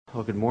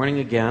Well, good morning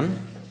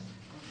again.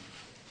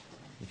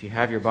 If you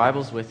have your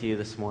Bibles with you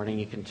this morning,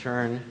 you can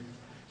turn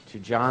to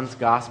John's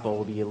Gospel.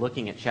 We'll be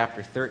looking at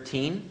chapter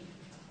 13.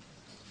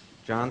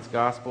 John's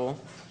Gospel,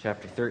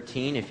 chapter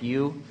 13. If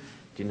you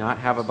do not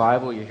have a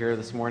Bible, you're here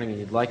this morning and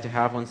you'd like to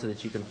have one so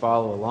that you can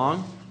follow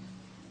along,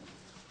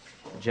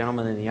 the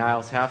gentlemen in the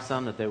aisles have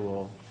some that they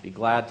will be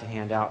glad to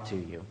hand out to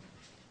you.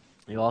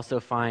 You'll also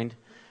find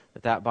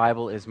that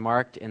Bible is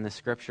marked in the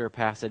scripture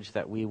passage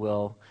that we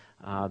will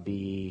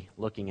be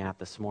looking at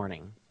this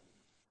morning.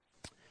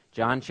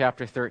 John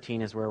chapter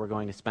 13 is where we're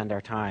going to spend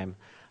our time.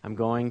 I'm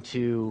going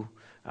to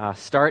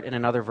start in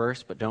another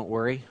verse, but don't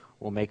worry,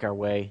 we'll make our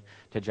way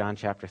to John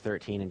chapter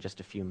 13 in just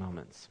a few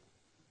moments.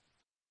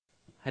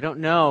 I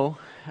don't know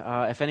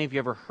if any of you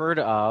ever heard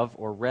of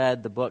or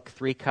read the book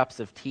 3 Cups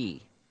of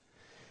Tea.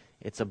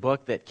 It's a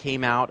book that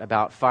came out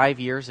about 5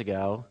 years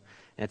ago,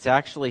 and it's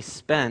actually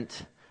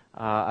spent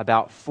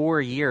about 4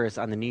 years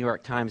on the New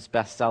York Times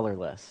bestseller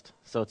list.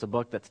 So it's a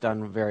book that's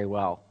done very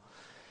well.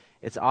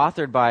 It's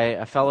authored by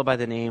a fellow by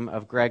the name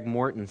of Greg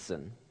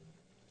Mortenson.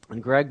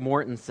 And Greg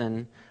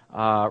Mortenson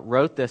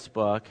wrote this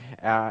book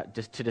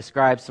just to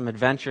describe some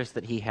adventures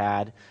that he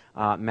had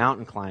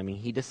mountain climbing.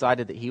 He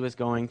decided that he was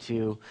going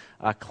to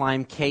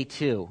climb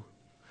K2,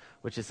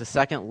 which is the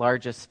second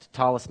largest,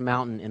 tallest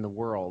mountain in the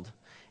world,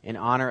 in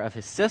honor of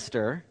his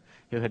sister,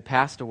 who had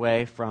passed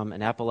away from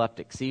an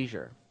epileptic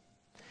seizure.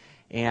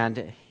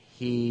 And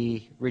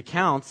he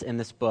recounts in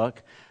this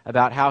book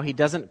about how he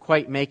doesn't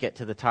quite make it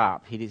to the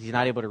top. He's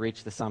not able to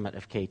reach the summit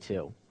of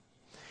K2.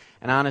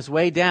 And on his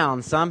way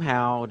down,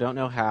 somehow, don't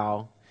know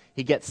how,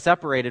 he gets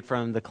separated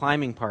from the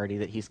climbing party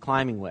that he's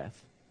climbing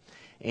with.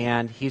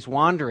 And he's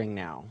wandering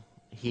now.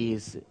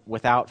 He's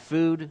without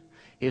food.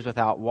 He's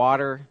without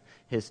water.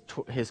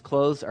 His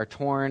clothes are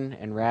torn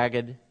and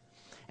ragged.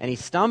 And he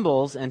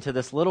stumbles into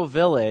this little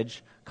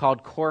village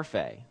called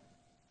Corfe.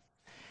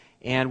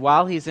 And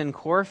while he's in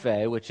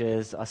Corfe, which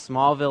is a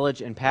small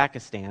village in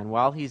Pakistan,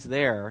 while he's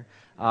there,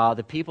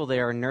 the people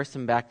there nurse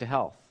him back to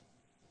health.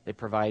 They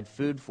provide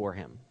food for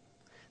him.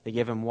 They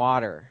give him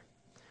water.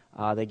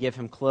 They give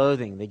him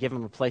clothing. They give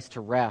him a place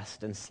to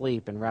rest and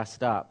sleep and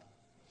rest up.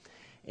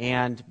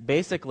 And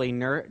basically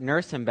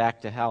nurse him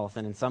back to health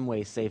and in some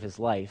ways save his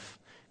life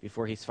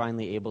before he's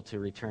finally able to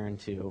return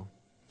to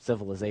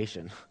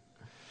civilization.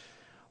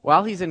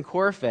 While he's in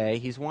Corfe,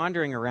 he's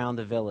wandering around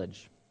the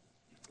village.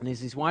 And as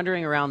he's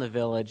wandering around the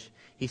village,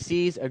 he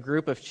sees a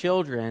group of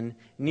children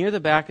near the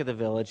back of the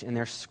village, and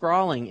they're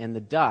scrawling in the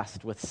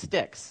dust with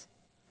sticks.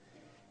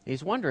 And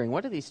he's wondering,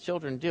 what are these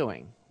children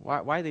doing?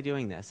 Why are they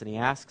doing this? And he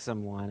asks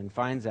someone and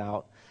finds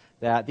out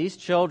that these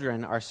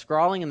children are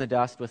scrawling in the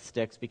dust with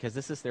sticks because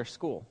this is their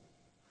school,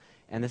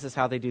 and this is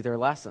how they do their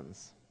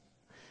lessons.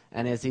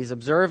 And as he's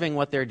observing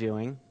what they're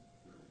doing,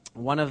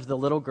 one of the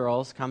little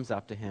girls comes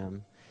up to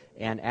him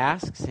and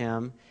asks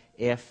him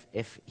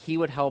if he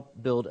would help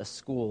build a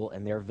school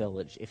in their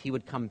village, if he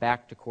would come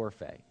back to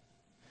Corfe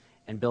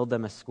and build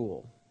them a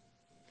school.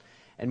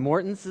 And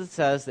Mortenson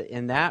says that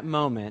in that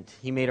moment,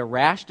 he made a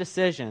rash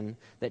decision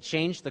that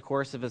changed the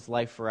course of his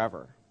life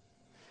forever.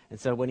 And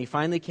so when he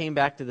finally came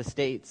back to the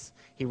States,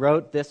 he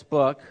wrote this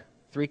book,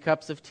 3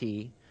 Cups of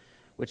Tea,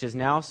 which has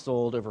now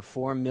sold over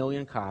 4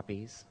 million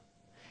copies.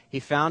 He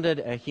founded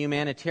a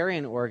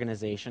humanitarian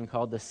organization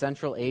called the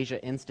Central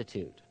Asia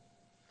Institute.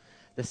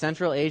 The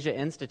Central Asia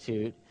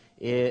Institute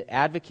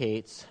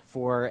advocates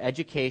for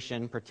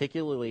education,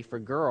 particularly for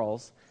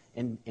girls,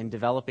 in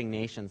developing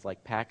nations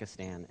like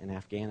Pakistan and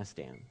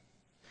Afghanistan.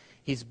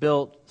 He's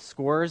built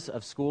scores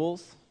of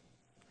schools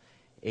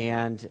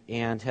and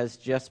has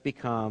just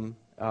become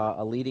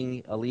a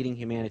leading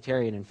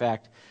humanitarian. In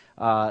fact,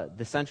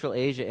 the Central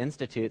Asia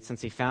Institute,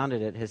 since he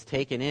founded it, has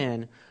taken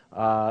in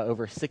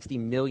over $60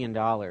 million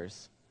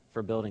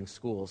for building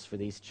schools for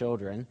these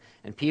children.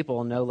 And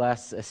people no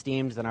less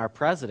esteemed than our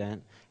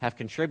president have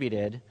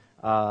contributed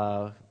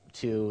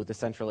to the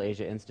Central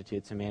Asia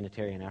Institute's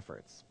humanitarian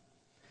efforts.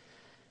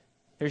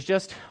 There's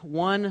just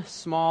one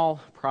small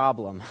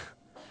problem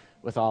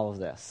with all of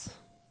this.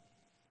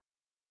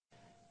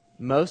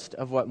 Most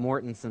of what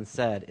Mortenson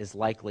said is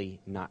likely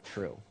not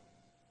true.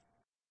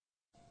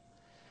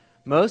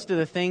 Most of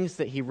the things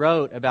that he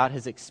wrote about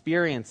his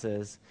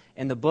experiences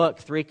in the book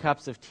 3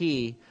 Cups of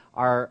Tea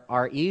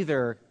are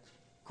either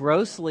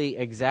grossly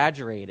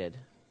exaggerated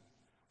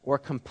or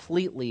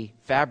completely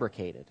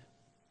fabricated.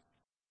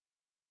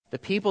 The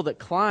people that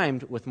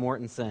climbed with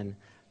Mortenson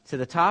to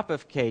the top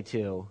of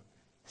K2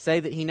 say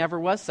that he never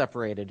was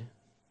separated,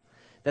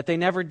 that they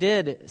never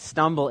did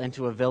stumble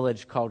into a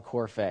village called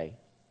Corfe,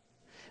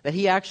 that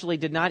he actually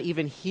did not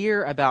even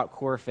hear about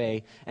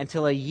Corfe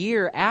until a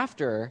year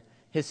after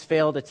his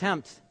failed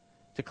attempt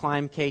to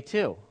climb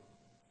K2.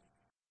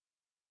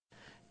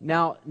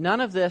 Now,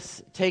 none of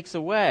this takes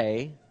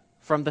away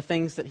from the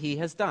things that he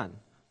has done.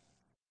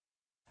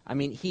 I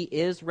mean, he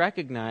is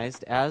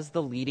recognized as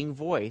the leading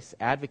voice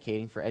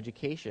advocating for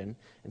education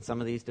in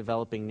some of these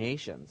developing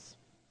nations.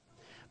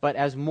 But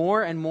as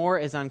more and more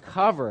is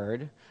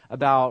uncovered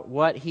about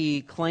what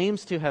he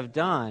claims to have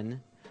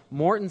done,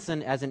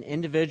 Mortensen as an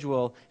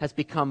individual has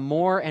become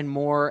more and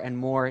more and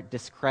more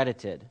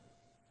discredited.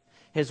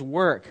 His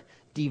work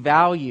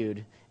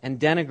devalued and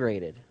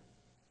denigrated.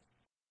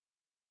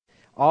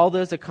 All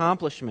those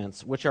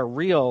accomplishments, which are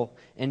real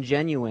and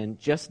genuine,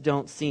 just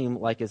don't seem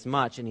like as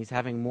much, and he's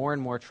having more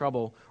and more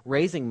trouble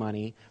raising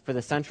money for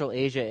the Central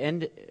Asia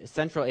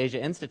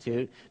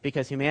Institute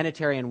because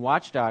humanitarian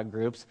watchdog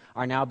groups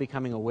are now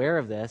becoming aware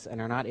of this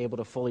and are not able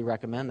to fully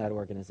recommend that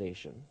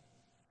organization.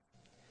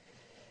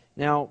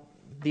 Now,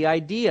 the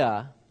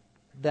idea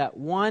that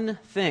one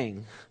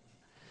thing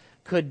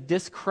could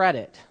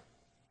discredit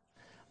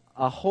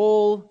a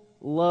whole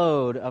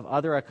load of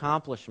other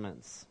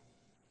accomplishments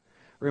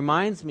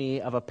reminds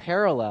me of a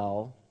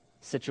parallel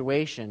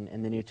situation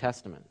in the New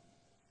Testament.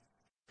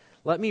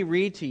 Let me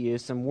read to you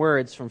some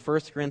words from 1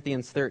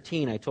 Corinthians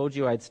 13. I told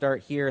you I'd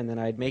start here and then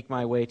I'd make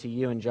my way to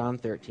you in John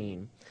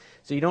 13.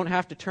 So you don't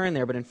have to turn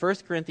there, but in 1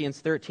 Corinthians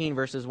 13,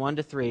 verses 1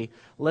 to 3,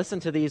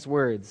 listen to these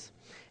words.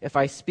 If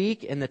I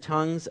speak in the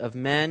tongues of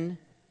men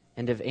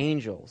and of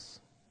angels,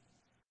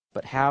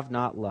 but have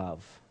not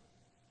love,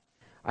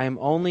 I am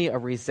only a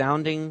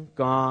resounding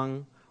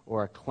gong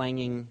or a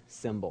clanging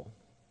cymbal.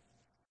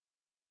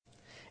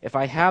 If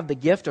I have the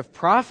gift of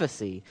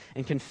prophecy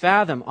and can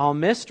fathom all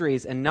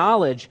mysteries and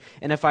knowledge,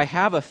 and if I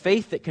have a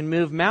faith that can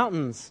move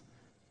mountains,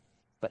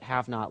 but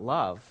have not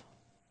love,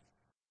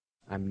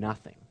 I'm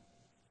nothing.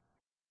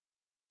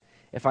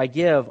 If I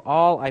give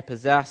all I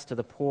possess to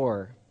the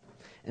poor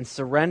and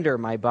surrender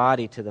my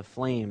body to the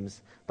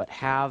flames, but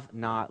have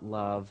not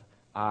love,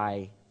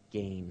 I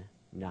gain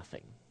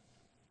nothing.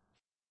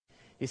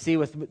 You see,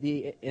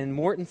 in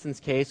Mortensen's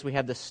case, we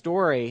have the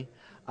story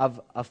of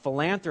a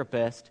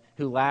philanthropist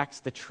who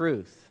lacks the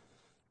truth.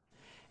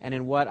 And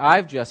in what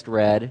I've just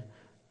read,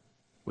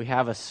 we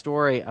have a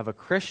story of a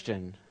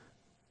Christian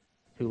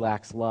who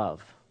lacks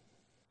love.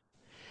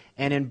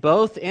 And in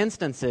both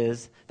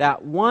instances,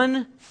 that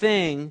one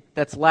thing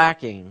that's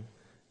lacking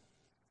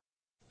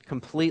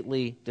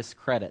completely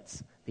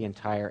discredits the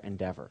entire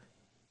endeavor.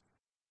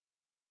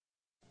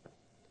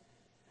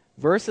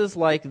 Verses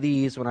like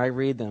these, when I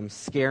read them,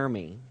 scare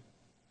me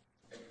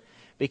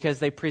because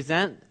they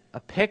present a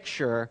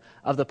picture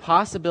of the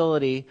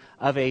possibility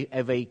of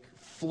a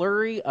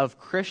flurry of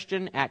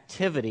Christian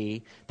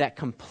activity that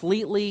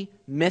completely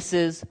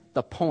misses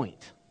the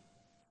point.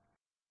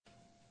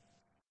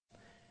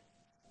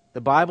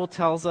 The Bible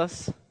tells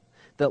us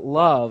that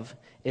love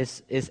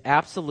is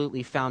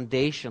absolutely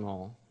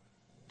foundational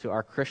to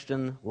our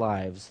Christian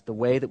lives, the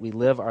way that we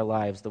live our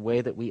lives, the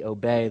way that we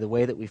obey, the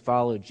way that we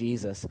follow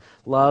Jesus.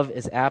 Love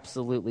is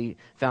absolutely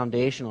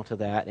foundational to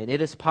that, and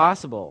it is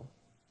possible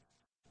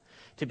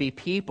to be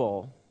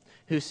people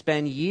who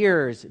spend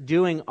years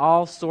doing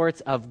all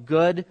sorts of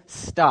good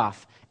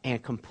stuff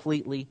and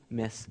completely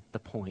miss the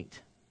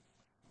point.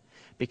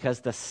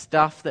 Because the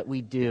stuff that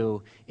we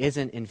do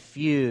isn't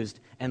infused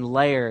and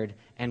layered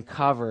and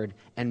covered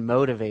and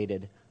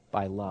motivated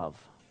by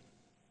love.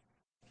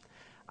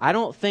 I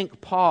don't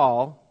think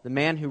Paul, the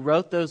man who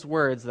wrote those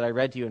words that I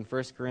read to you in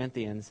 1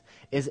 Corinthians,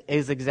 is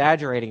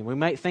exaggerating. We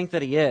might think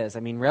that he is. I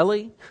mean,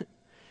 really?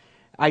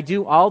 I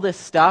do all this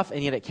stuff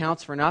and yet it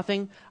counts for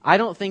nothing? I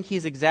don't think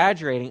he's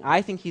exaggerating.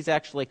 I think he's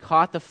actually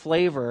caught the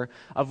flavor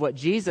of what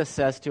Jesus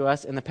says to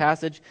us in the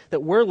passage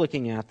that we're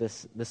looking at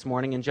this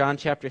morning in John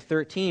chapter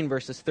 13,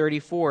 verses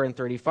 34 and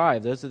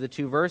 35. Those are the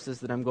two verses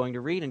that I'm going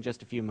to read in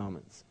just a few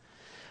moments.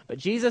 But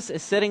Jesus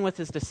is sitting with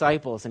his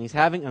disciples and he's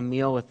having a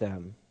meal with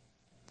them.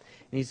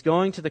 And he's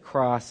going to the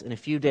cross in a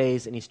few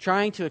days, and he's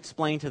trying to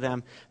explain to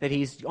them that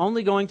he's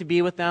only going to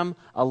be with them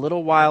a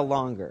little while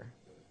longer.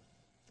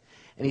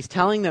 And he's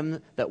telling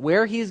them that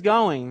where he's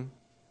going,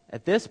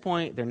 at this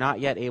point, they're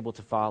not yet able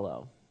to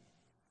follow.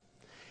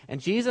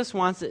 And Jesus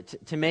wants it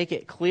to make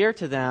it clear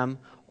to them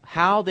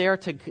how they're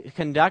to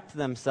conduct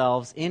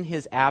themselves in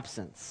his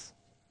absence.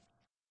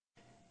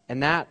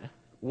 And that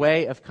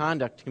way of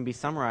conduct can be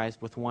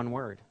summarized with one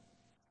word: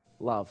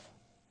 love.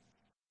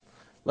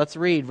 Let's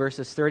read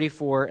verses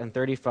 34 and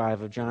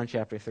 35 of John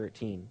chapter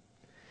 13.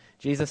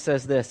 Jesus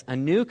says this, "A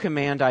new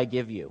command I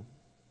give you,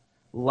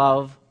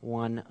 love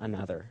one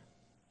another.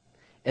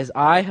 As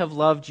I have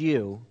loved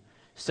you,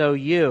 so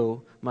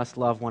you must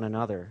love one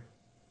another.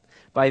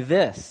 By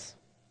this,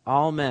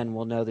 all men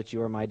will know that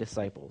you are my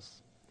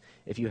disciples,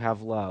 if you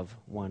have love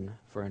one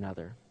for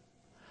another."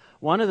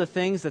 One of the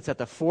things that's at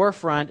the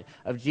forefront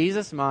of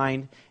Jesus'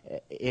 mind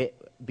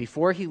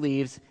before he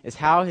leaves is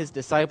how his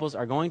disciples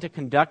are going to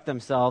conduct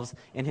themselves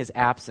in his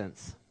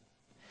absence.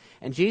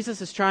 And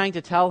Jesus is trying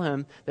to tell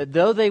him that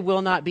though they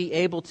will not be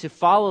able to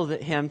follow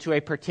him to a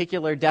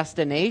particular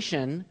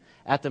destination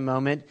at the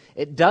moment,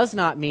 it does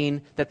not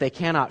mean that they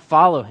cannot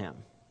follow him.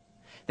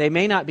 They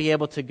may not be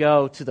able to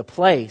go to the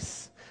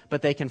place,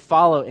 but they can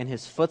follow in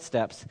his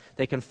footsteps.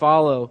 They can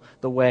follow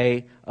the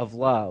way of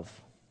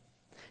love.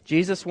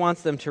 Jesus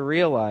wants them to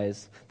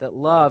realize that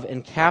love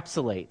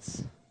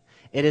encapsulates.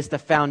 It is the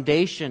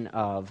foundation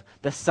of,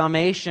 the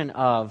summation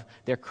of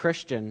their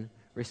Christian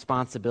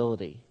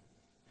responsibility.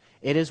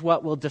 It is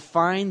what will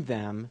define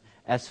them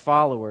as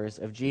followers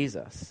of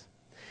Jesus.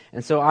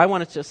 And so I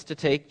want us to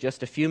take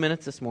just a few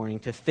minutes this morning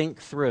to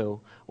think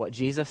through what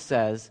Jesus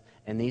says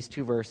in these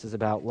two verses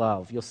about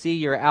love. You'll see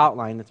your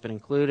outline that's been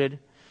included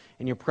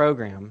in your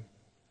program.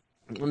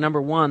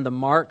 Number one, the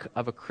mark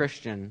of a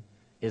Christian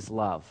is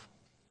love.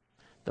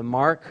 The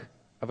mark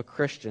of a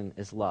Christian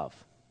is love.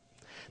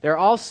 There are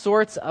all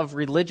sorts of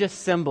religious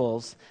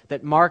symbols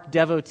that mark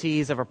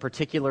devotees of a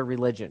particular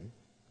religion.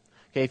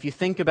 Okay, if you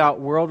think about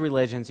world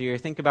religions, or you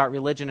think about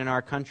religion in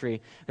our country,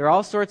 there are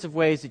all sorts of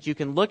ways that you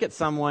can look at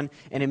someone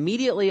and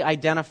immediately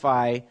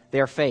identify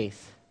their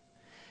faith.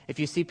 If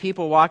you see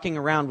people walking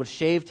around with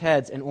shaved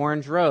heads and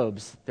orange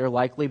robes, they're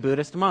likely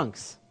Buddhist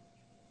monks.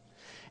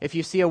 If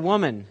you see a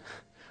woman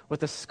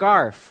with a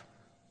scarf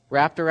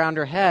wrapped around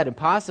her head and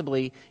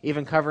possibly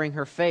even covering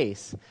her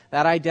face,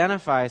 that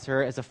identifies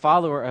her as a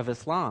follower of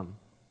Islam.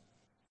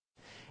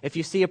 If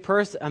you see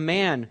a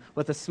man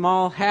with a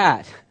small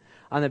hat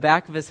on the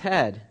back of his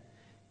head,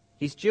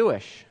 he's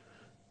Jewish.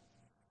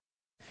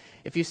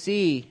 If you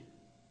see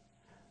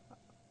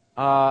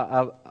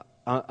a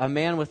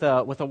man with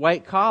a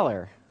white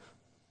collar,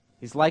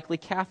 he's likely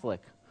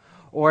Catholic.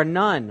 Or a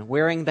nun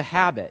wearing the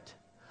habit.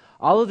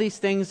 All of these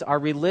things are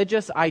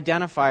religious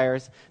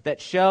identifiers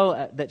that show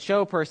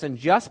a person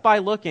just by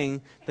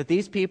looking that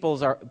these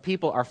people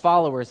are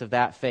followers of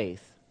that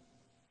faith.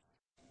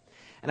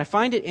 And I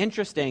find it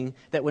interesting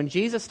that when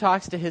Jesus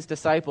talks to his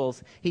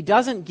disciples, he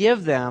doesn't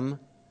give them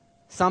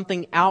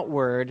something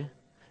outward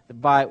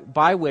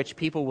by which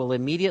people will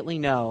immediately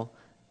know,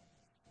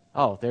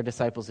 oh, they're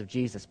disciples of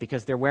Jesus,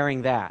 because they're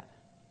wearing that.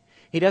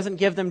 He doesn't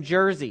give them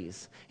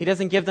jerseys. He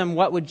doesn't give them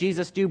what would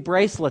Jesus do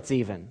bracelets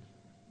even.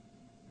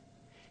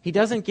 He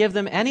doesn't give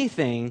them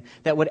anything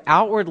that would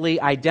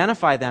outwardly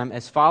identify them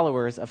as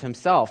followers of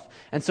himself.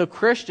 And so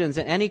Christians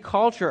in any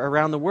culture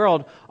around the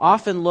world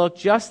often look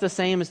just the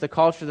same as the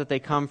culture that they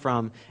come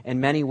from in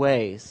many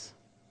ways.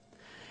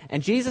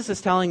 And Jesus is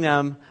telling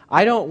them,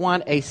 I don't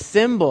want a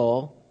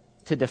symbol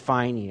to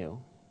define you.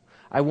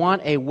 I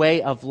want a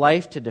way of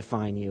life to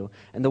define you.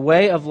 And the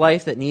way of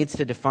life that needs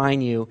to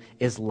define you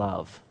is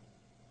love.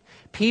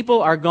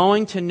 People are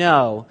going to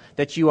know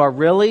that you are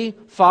really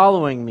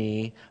following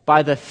me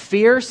by the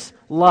fierce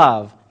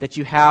love that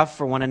you have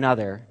for one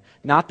another,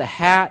 not the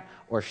hat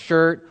or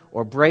shirt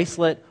or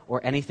bracelet or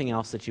anything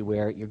else that you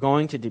wear. You're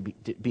going to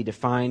be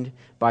defined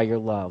by your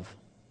love.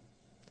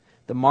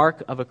 The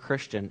mark of a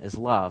Christian is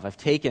love. I've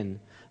taken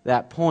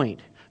that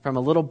point from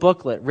a little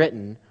booklet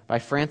written by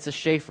Francis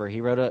Schaeffer.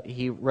 He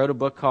wrote a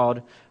book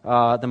called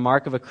The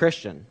Mark of a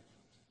Christian.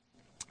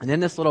 And in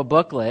this little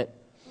booklet,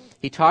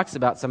 he talks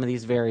about some of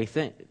these very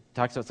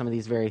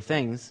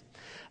things.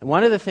 And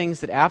one of the things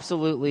that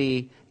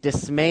absolutely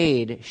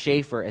dismayed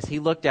Schaeffer as he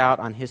looked out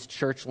on his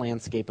church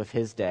landscape of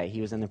his day,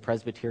 he was in the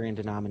Presbyterian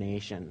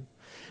denomination.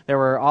 There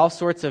were all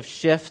sorts of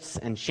shifts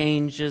and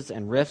changes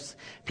and rifts.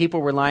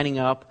 People were lining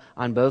up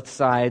on both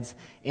sides.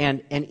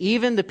 And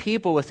even the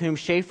people with whom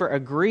Schaeffer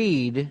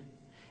agreed,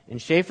 in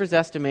Schaeffer's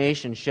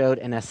estimation, showed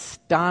an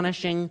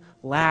astonishing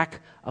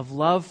lack of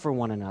love for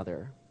one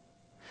another.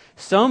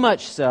 So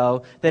much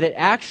so that it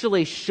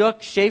actually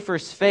shook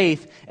Schaeffer's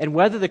faith in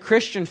whether the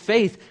Christian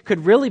faith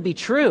could really be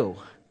true.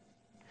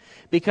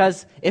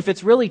 Because if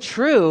it's really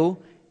true,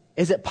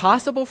 is it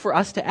possible for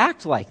us to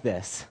act like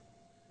this?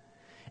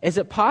 Is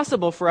it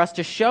possible for us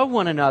to show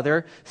one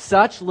another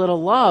such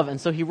little love? And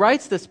so he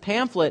writes this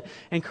pamphlet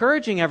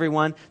encouraging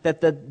everyone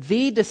that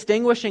the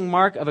distinguishing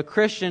mark of a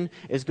Christian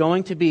is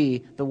going to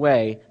be the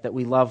way that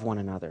we love one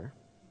another.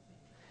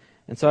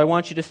 And so I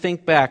want you to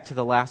think back to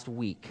the last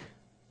week,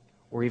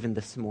 or even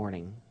this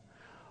morning,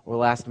 or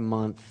last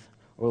month,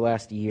 or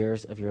last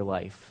years of your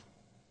life.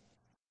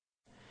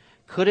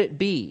 Could it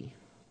be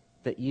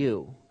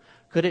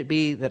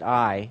that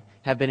I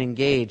have been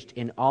engaged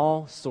in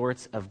all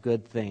sorts of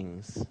good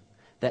things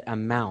that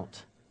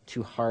amount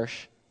to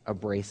harsh,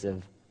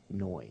 abrasive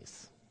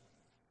noise?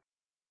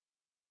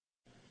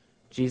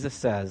 Jesus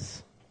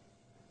says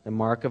the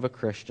mark of a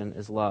Christian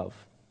is love.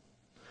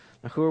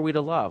 Now, who are we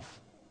to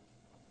love?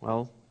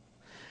 Well,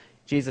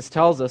 Jesus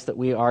tells us that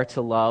we are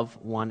to love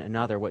one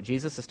another. What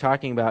Jesus is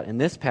talking about in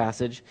this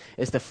passage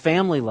is the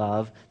family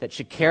love that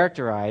should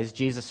characterize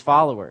Jesus'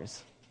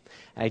 followers.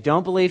 And I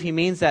don't believe he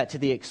means that to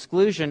the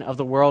exclusion of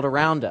the world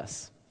around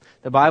us.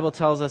 The Bible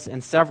tells us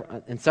in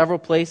several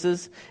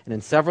places and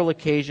in several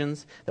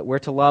occasions that we're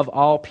to love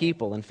all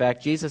people. In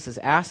fact, Jesus has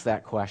asked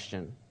that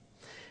question.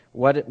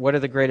 What are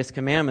the greatest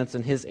commandments?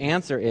 And his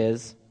answer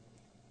is,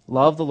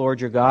 love the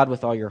Lord your God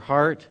with all your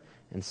heart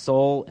and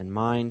soul and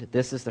mind.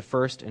 This is the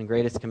first and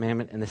greatest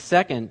commandment. And the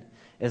second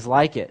is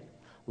like it.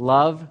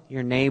 Love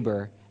your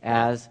neighbor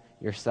as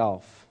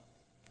yourself.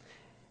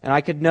 And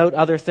I could note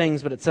other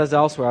things, but it says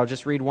elsewhere. I'll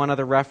just read one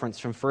other reference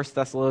from 1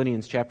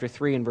 Thessalonians chapter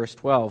 3 and verse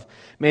 12.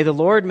 May the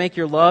Lord make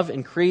your love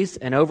increase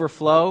and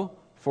overflow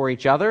for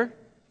each other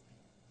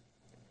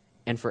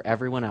and for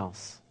everyone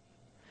else,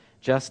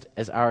 just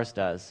as ours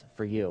does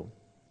for you.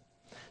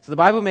 So the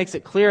Bible makes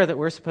it clear that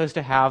we're supposed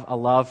to have a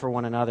love for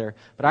one another.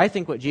 But I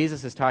think what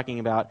Jesus is talking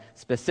about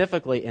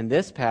specifically in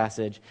this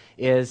passage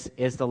is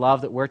the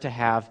love that we're to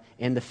have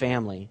in the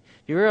family.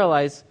 Do you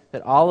realize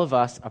that all of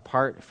us,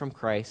 apart from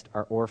Christ,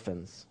 are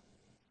orphans?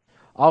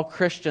 All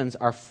Christians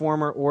are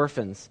former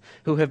orphans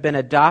who have been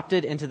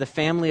adopted into the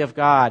family of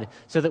God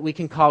so that we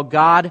can call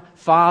God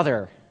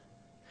Father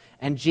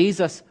and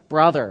Jesus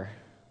brother.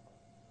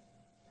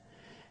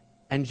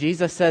 And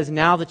Jesus says,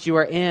 now that you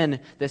are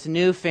in this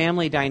new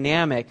family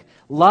dynamic,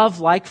 love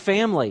like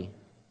family.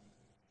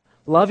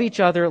 Love each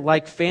other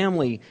like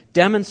family.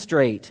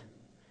 Demonstrate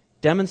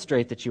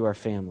that you are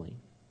family.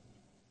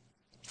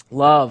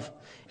 Love's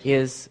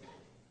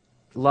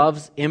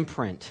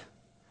imprint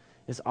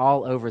is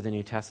all over the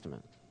New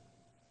Testament.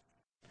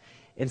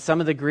 In some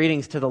of the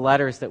greetings to the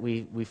letters that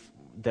we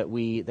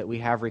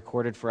have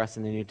recorded for us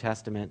in the New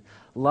Testament,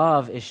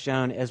 love is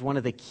shown as one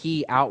of the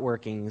key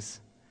outworkings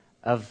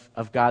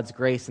of God's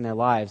grace in their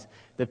lives.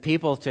 The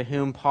people to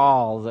whom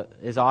Paul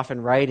is often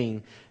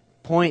writing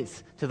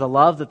points to the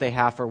love that they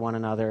have for one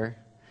another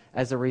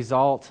as a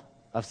result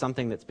of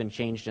something that's been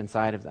changed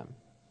inside of them.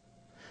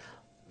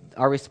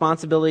 Our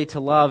responsibility to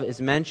love is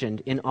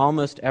mentioned in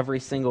almost every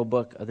single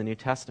book of the New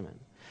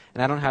Testament.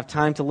 And I don't have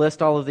time to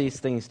list all of these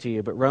things to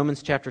you, but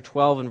Romans chapter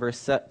 12 and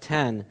verse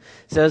 10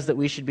 says that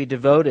we should be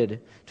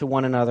devoted to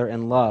one another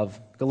in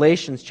love.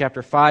 Galatians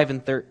chapter 5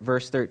 and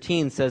verse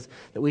 13 says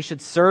that we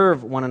should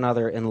serve one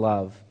another in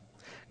love.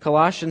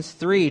 Colossians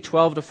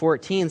 3:12 to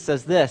 14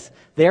 says this,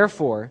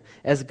 therefore,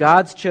 as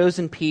God's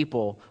chosen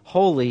people,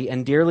 holy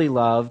and dearly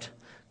loved,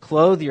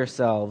 clothe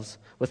yourselves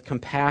with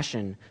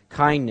compassion,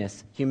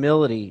 kindness,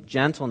 humility,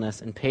 gentleness,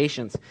 and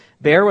patience.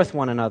 Bear with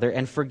one another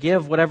and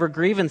forgive whatever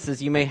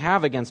grievances you may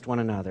have against one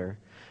another.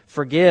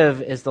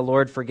 Forgive as the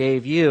Lord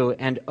forgave you,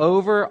 and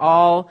over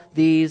all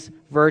these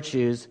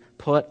virtues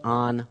put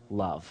on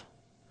love,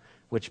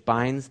 which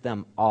binds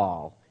them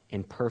all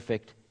in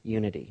perfect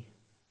unity.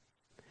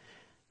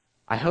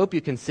 I hope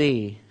you can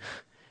see,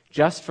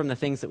 just from the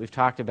things that we've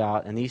talked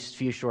about in these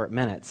few short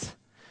minutes,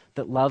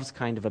 that love's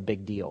kind of a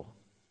big deal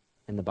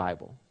in the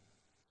Bible.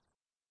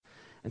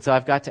 And so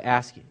I've got to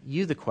ask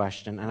you the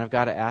question, and I've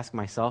got to ask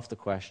myself the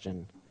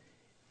question,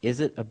 is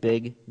it a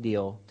big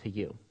deal to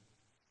you?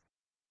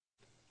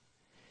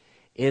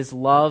 Is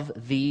love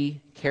the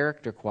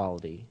character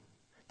quality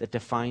that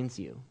defines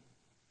you?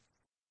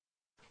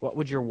 What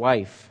would your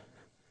wife,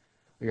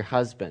 or your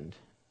husband,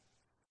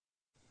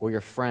 or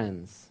your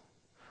friends,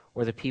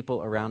 or the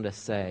people around us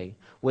say?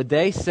 Would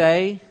they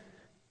say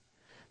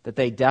that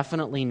they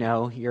definitely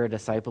know you're a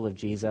disciple of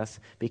Jesus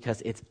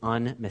because it's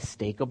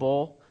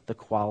unmistakable, the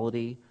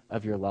quality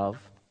of your love?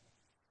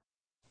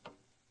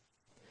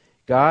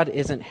 God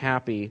isn't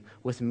happy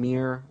with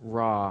mere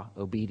raw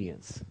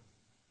obedience.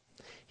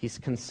 He's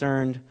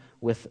concerned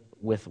with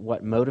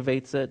what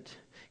motivates it.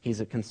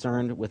 He's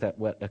concerned with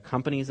what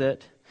accompanies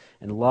it.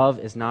 And love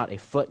is not a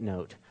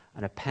footnote,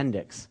 an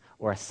appendix,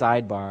 or a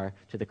sidebar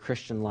to the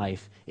Christian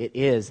life. It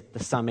is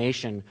the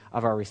summation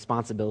of our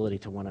responsibility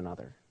to one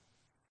another.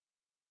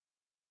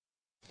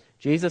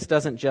 Jesus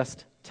doesn't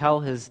just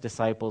tell his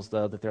disciples,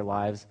 though, that their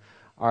lives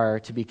are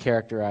to be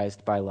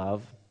characterized by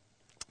love.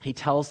 He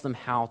tells them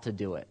how to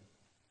do it.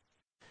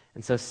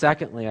 And so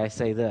secondly, I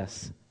say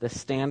this, the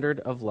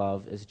standard of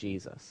love is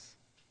Jesus.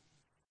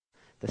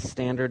 The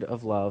standard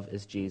of love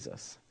is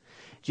Jesus.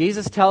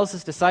 Jesus tells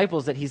his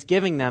disciples that he's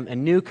giving them a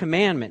new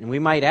commandment. And we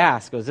might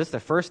ask, is this the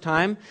first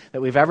time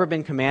that we've ever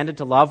been commanded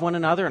to love one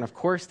another? And of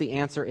course the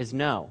answer is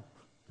no.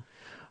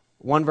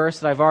 One verse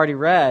that I've already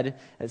read,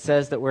 it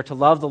says that we're to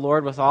love the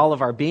Lord with all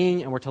of our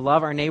being and we're to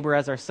love our neighbor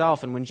as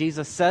ourselves. And when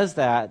Jesus says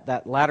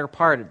that latter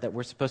part, that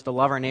we're supposed to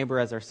love our neighbor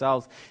as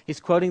ourselves, he's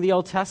quoting the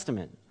Old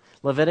Testament.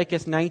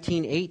 Leviticus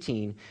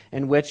 19:18,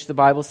 in which the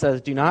Bible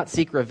says, do not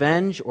seek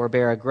revenge or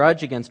bear a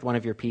grudge against one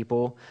of your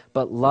people,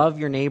 but love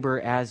your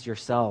neighbor as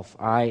yourself.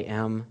 I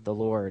am the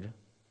Lord.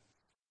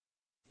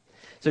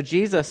 So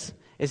Jesus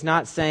is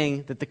not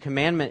saying that the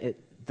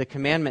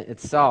commandment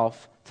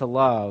itself to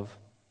love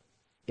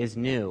is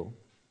new.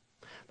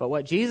 But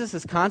what Jesus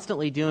is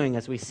constantly doing,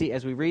 as we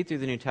read through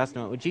the New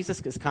Testament, what Jesus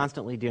is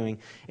constantly doing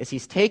is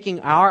he's taking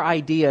our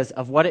ideas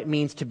of what it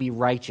means to be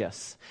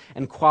righteous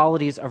and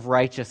qualities of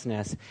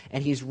righteousness,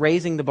 and he's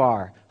raising the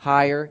bar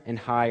higher and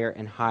higher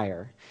and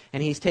higher.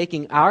 And he's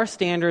taking our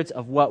standards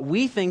of what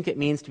we think it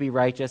means to be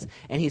righteous,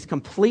 and he's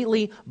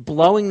completely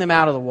blowing them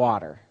out of the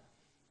water.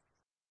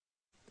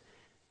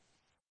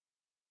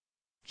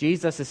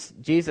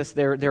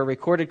 There are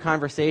recorded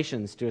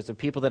conversations of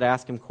people that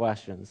ask him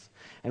questions.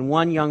 And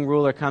one young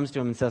ruler comes to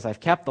him and says,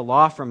 I've kept the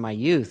law from my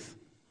youth.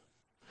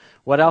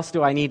 What else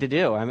do I need to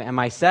do? Am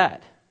I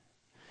set?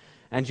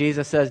 And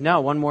Jesus says,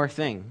 no, one more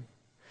thing.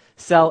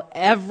 Sell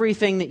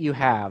everything that you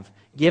have,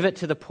 give it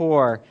to the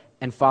poor,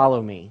 and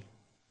follow me.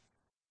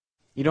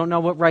 You don't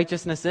know what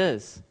righteousness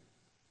is.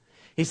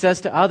 He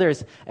says to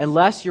others,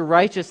 unless your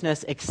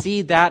righteousness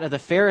exceed that of the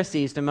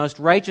Pharisees, the most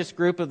righteous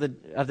group of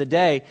the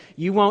day,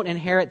 you won't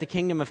inherit the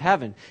kingdom of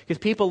heaven. Because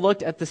people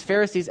looked at the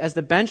Pharisees as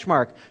the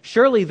benchmark.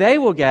 Surely they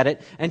will get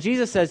it. And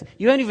Jesus says,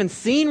 you haven't even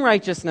seen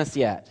righteousness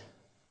yet.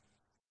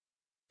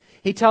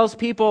 He tells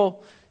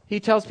people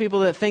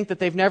that think that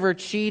they've never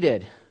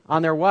cheated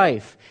on their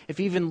wife.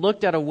 If you even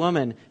looked at a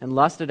woman and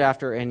lusted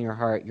after her in your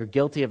heart, you're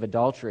guilty of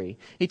adultery.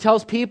 He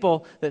tells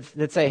people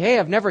that say, hey,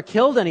 I've never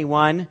killed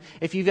anyone.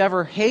 If you've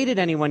ever hated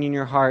anyone in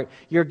your heart,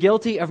 you're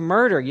guilty of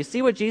murder. You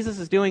see what Jesus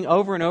is doing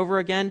over and over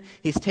again?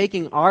 He's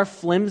taking our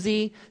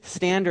flimsy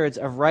standards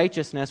of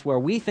righteousness where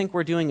we think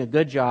we're doing a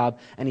good job,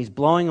 and he's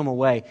blowing them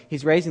away.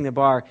 He's raising the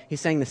bar.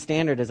 He's saying the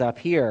standard is up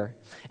here.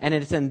 And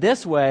it's in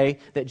this way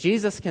that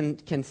Jesus can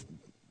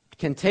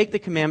take the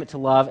commandment to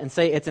love and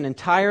say it's an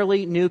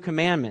entirely new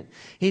commandment.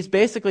 He's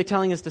basically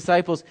telling his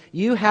disciples,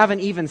 you haven't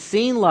even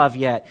seen love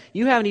yet.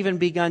 You haven't even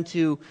begun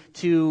to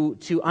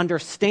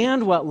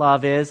understand what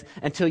love is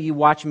until you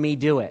watch me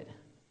do it.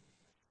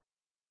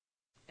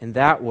 In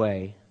that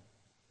way,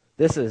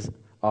 this is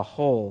a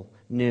whole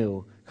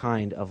new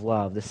kind of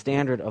love. The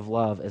standard of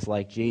love is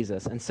like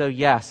Jesus. And so,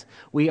 yes,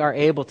 we are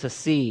able to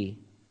see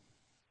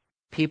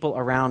people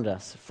around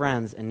us,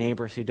 friends and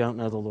neighbors who don't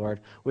know the Lord.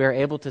 We are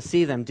able to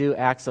see them do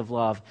acts of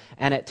love.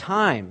 And at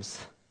times,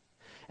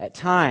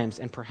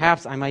 and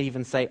perhaps I might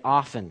even say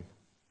often,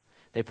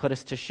 they put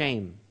us to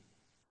shame.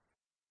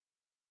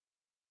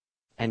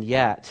 And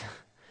yet,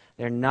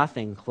 they're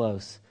nothing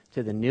close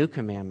to the new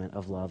commandment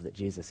of love that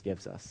Jesus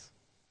gives us.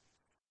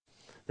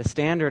 The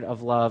standard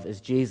of love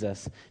is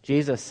Jesus.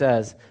 Jesus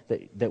says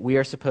that we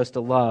are supposed to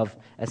love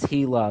as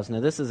he loves. Now,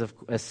 this is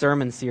a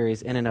sermon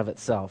series in and of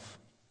itself.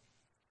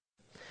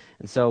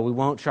 And so we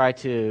won't try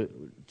to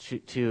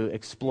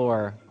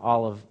explore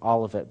all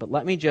of it. But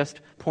let me just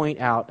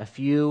point out a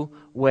few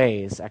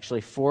ways,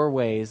 actually 4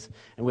 ways,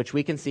 in which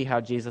we can see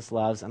how Jesus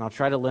loves. And I'll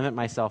try to limit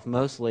myself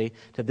mostly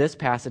to this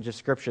passage of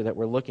Scripture that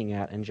we're looking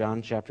at in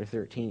John chapter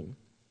 13.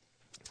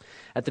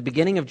 At the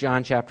beginning of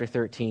John chapter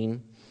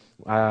 13,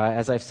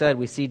 as I've said,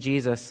 we see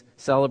Jesus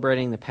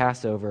celebrating the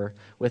Passover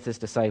with his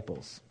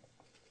disciples.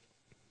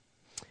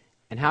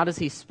 And how does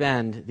he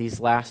spend these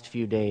last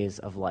few days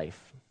of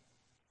life?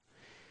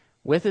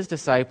 With his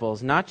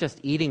disciples, not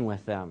just eating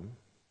with them,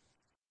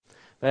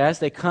 but as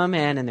they come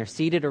in and they're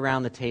seated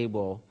around the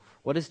table,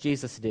 what does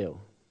Jesus do?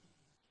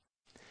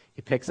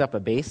 He picks up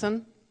a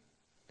basin,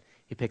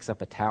 he picks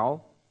up a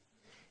towel,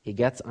 he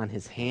gets on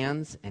his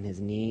hands and his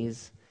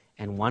knees,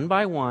 and one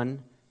by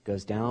one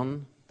goes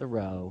down the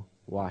row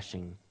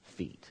washing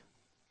feet.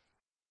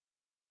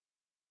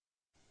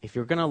 If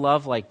you're going to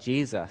love like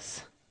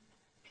Jesus,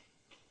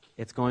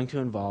 it's going to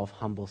involve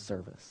humble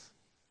service.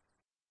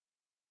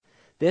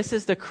 This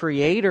is the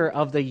creator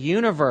of the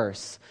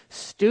universe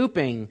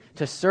stooping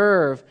to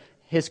serve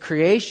his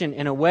creation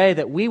in a way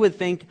that we would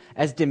think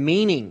as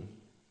demeaning.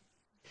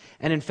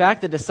 And in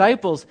fact, the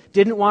disciples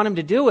didn't want him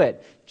to do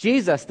it.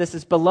 Jesus, this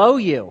is below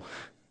you.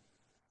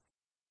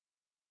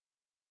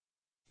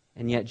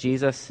 And yet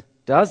Jesus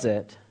does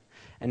it.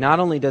 And not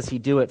only does he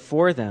do it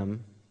for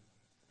them,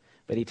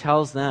 but he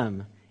tells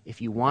them, if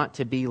you want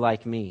to be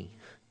like me,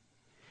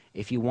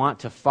 if you want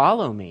to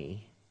follow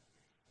me,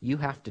 you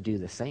have to do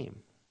the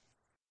same.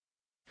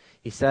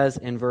 He says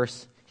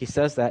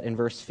that in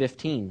verse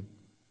 15.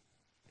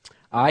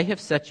 I have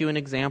set you an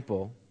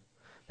example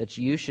that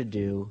you should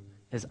do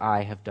as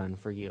I have done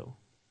for you.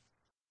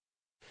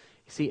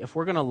 You see, if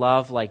we're going to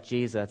love like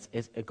Jesus,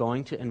 it's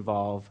going to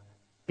involve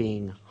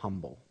being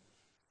humble.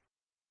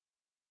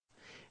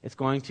 It's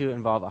going to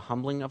involve a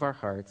humbling of our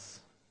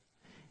hearts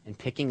and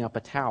picking up a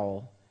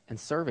towel and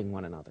serving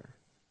one another.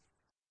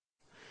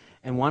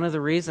 And one of the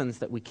reasons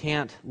that we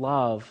can't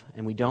love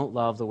and we don't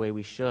love the way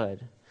we should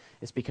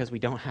is because we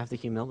don't have the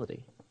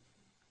humility.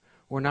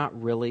 We're not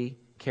really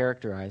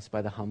characterized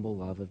by the humble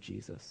love of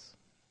Jesus.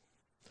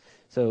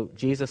 So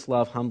Jesus'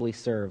 love humbly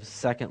serves.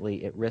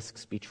 Secondly, it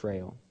risks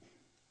betrayal.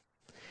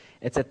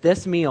 It's at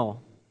this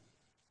meal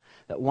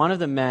that one of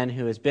the men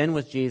who has been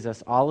with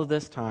Jesus all of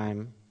this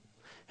time,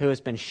 who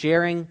has been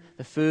sharing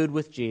the food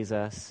with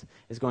Jesus,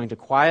 is going to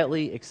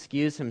quietly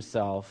excuse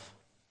himself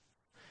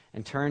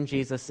and turn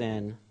Jesus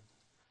in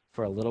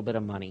for a little bit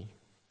of money.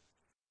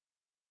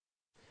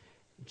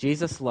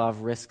 Jesus'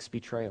 love risks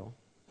betrayal.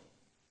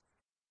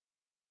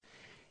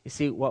 You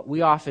see, what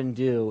we often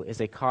do is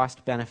a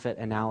cost-benefit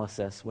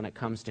analysis when it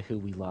comes to who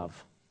we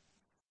love.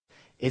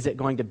 Is it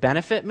going to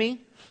benefit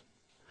me?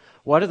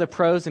 What are the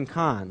pros and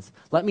cons?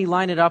 Let me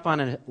line it up on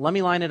a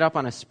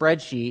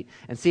spreadsheet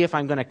and see if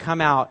I'm going to come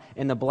out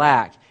in the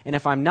black. And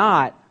if I'm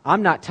not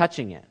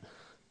touching it.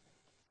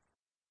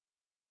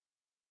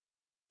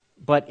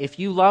 But if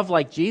you love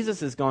like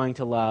Jesus is going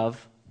to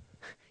love,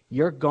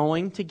 you're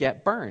going to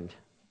get burned.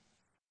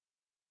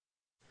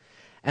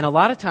 And a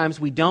lot of times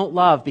we don't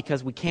love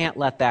because we can't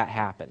let that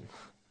happen.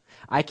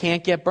 I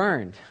can't get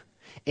burned.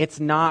 It's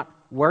not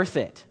worth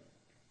it.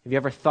 Have you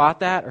ever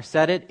thought that or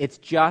said it? It's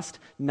just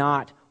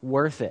not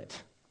worth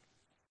it.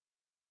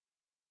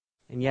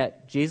 And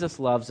yet, Jesus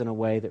loves in a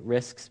way that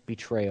risks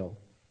betrayal.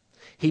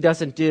 He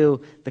doesn't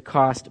do the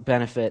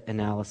cost-benefit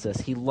analysis.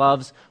 He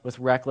loves with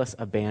reckless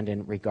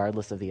abandon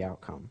regardless of the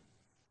outcome.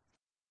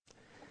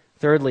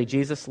 Thirdly,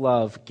 Jesus'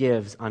 love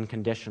gives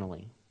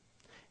unconditionally.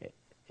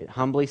 It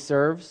humbly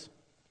serves.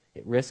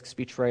 It risks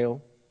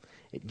betrayal.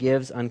 It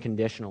gives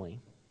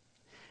unconditionally.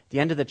 At the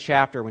end of the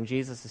chapter, when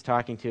Jesus is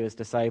talking to his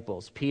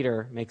disciples,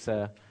 Peter makes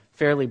a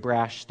fairly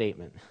brash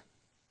statement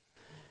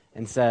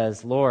and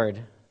says, Lord,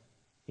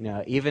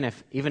 even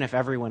if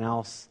everyone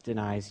else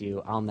denies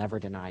you, I'll never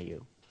deny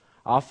you.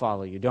 I'll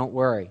follow you. Don't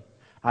worry.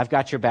 I've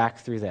got your back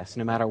through this.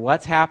 No matter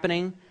what's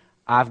happening,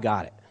 I've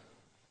got it.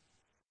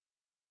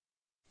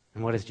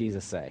 And what does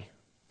Jesus say?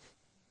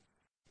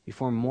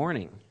 Before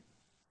morning,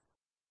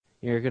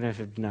 you're going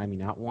to deny me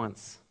not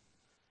once,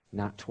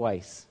 not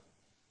twice,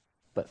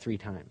 but 3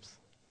 times.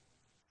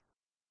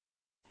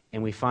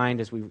 And we find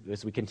as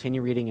we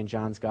continue reading in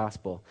John's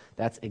Gospel,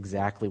 that's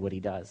exactly what he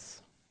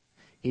does.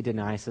 He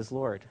denies his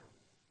Lord.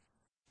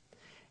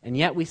 And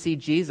yet we see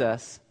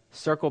Jesus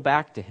circle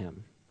back to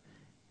him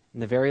in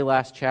the very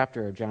last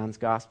chapter of John's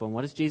Gospel. And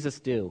what does Jesus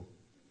do?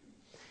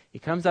 He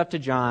comes up to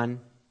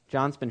John.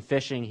 John's been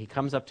fishing. He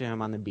comes up to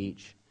him on the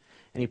beach,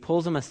 and he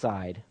pulls him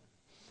aside,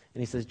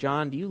 and he says,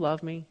 John, do you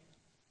love me?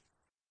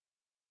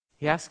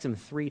 He asks him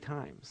 3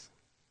 times.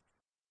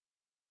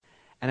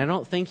 And I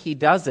don't think he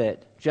does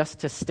it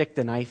just to stick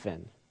the knife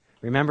in.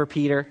 Remember,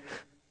 Peter?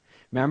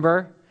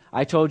 Remember?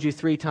 I told you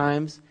 3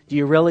 times. Do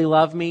you really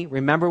love me?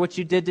 Remember what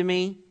you did to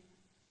me?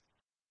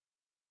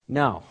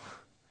 No.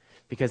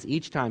 Because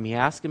each time he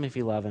asks him if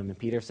he loves him, and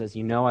Peter says,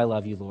 you know I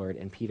love you, Lord.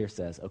 And Peter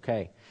says,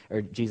 okay.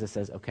 Or Jesus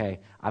says,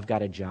 okay, I've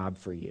got a job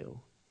for you.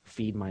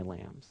 Feed my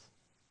lambs.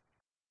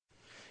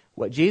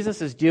 What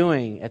Jesus is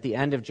doing at the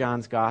end of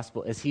John's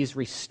Gospel is he's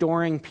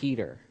restoring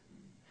Peter.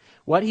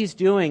 What he's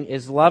doing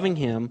is loving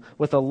him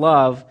with a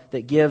love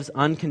that gives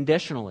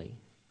unconditionally.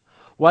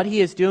 What he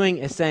is doing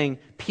is saying,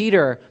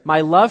 Peter,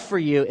 my love for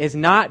you is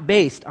not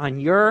based on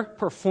your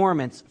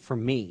performance for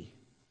me.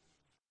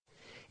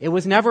 It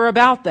was never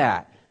about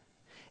that.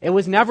 It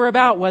was never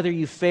about whether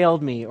you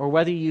failed me or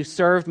whether you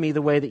served me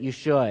the way that you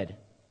should.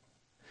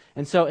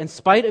 And so in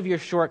spite of your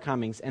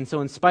shortcomings, and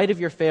so in spite of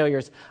your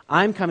failures,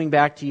 I'm coming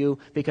back to you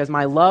because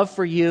my love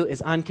for you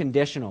is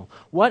unconditional.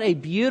 What a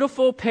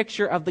beautiful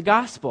picture of the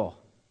gospel.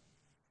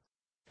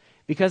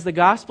 Because the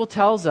gospel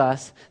tells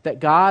us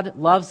that God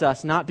loves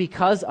us not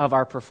because of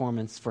our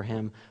performance for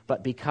him,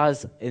 but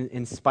because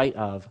in spite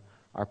of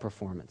our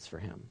performance for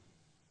him.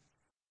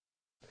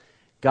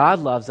 God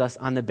loves us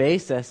on the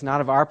basis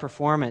not of our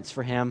performance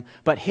for him,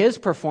 but his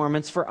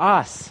performance for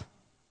us.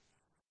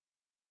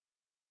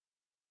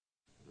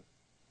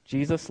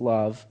 Jesus'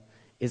 love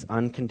is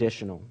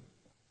unconditional.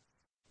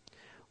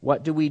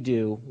 What do we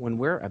do when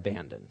we're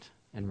abandoned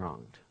and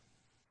wronged?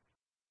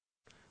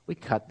 We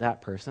cut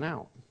that person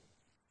out.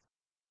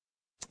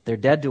 They're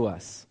dead to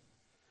us.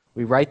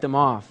 We write them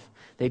off.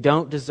 They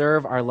don't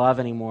deserve our love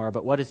anymore,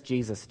 but what does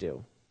Jesus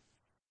do?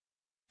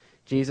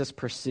 Jesus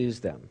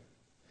pursues them.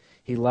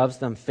 He loves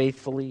them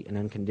faithfully and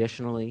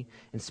unconditionally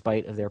in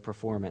spite of their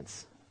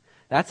performance.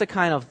 That's a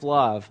kind of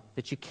love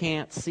that you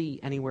can't see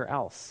anywhere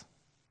else.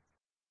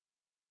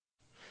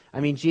 I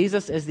mean,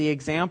 Jesus is the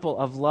example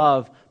of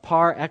love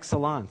par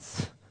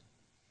excellence.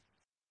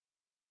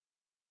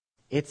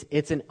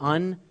 It's an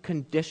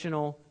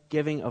unconditional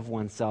giving of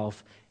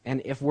oneself,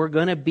 and if we're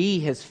going to be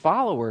his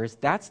followers,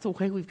 that's the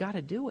way we've got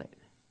to do it.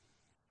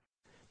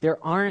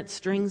 There aren't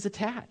strings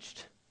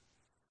attached.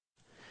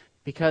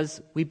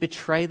 Because we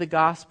betray the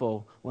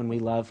gospel when we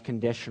love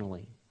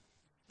conditionally.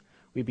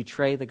 We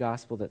betray the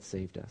gospel that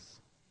saved us.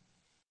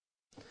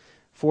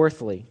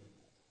 Fourthly,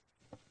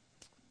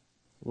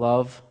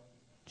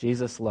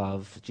 Jesus'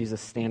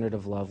 standard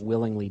of love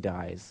willingly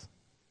dies.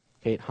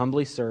 Okay, it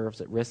humbly serves,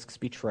 it risks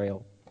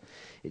betrayal.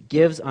 It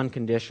gives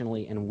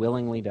unconditionally and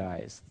willingly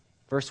dies.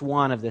 Verse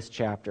 1 of this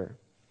chapter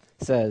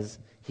says,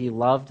 he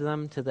loved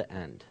them to the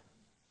end.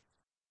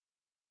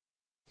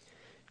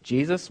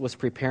 Jesus was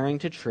preparing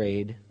to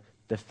trade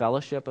the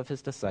fellowship of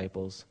his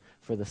disciples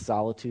for the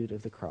solitude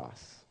of the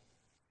cross.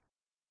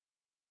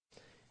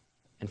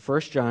 And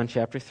 1 John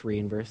chapter 3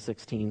 and verse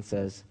 16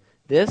 says,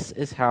 this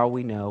is how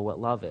we know what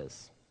love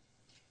is.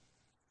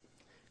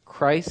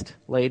 Christ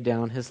laid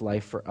down his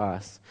life for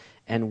us,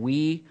 and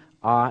we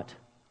ought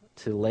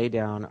to lay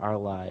down our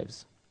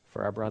lives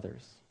for our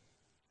brothers.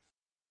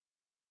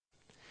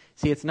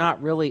 See, it's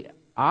not really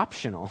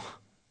optional.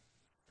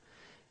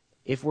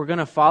 If we're going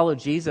to follow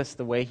Jesus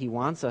the way he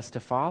wants us to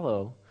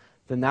follow,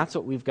 then that's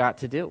what we've got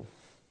to do.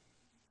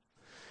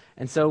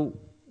 And so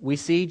we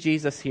see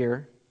Jesus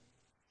here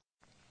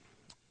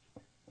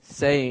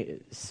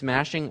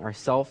smashing our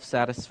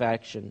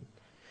self-satisfaction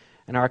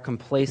and our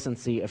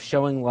complacency of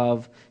showing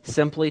love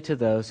simply to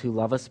those who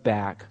love us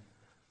back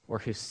or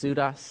who suit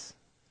us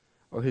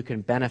or who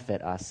can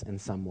benefit us in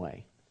some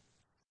way.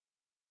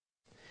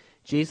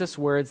 Jesus'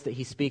 words that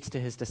he speaks to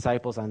his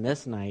disciples on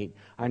this night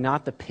are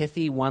not the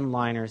pithy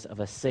one-liners of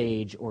a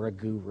sage or a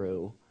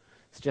guru.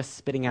 It's just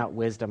spitting out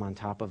wisdom on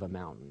top of a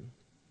mountain.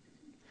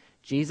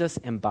 Jesus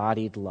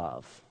embodied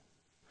love.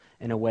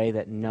 in a way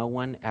that no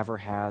one ever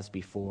has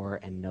before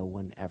and no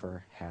one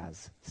ever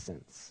has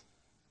since.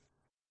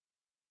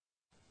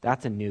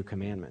 That's a new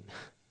commandment.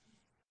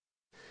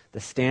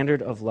 The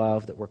standard of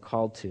love that we're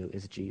called to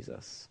is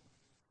Jesus.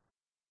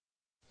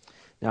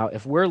 Now,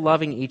 if we're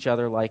loving each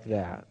other like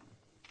that,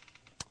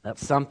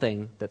 that's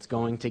something that's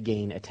going to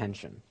gain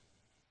attention,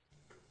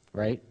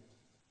 right?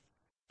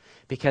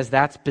 Because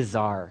that's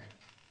bizarre.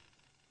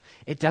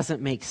 It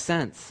doesn't make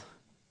sense.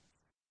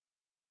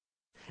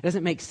 It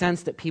doesn't make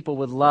sense that people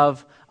would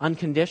love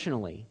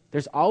unconditionally.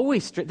 There's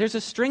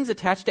a strings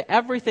attached to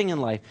everything in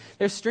life.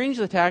 There's strings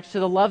attached to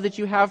the love that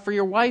you have for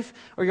your wife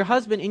or your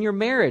husband in your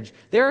marriage.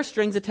 There are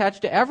strings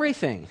attached to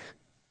everything.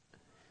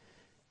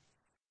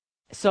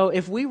 So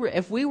if we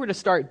were to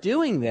start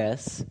doing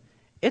this,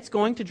 it's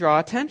going to draw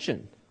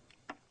attention.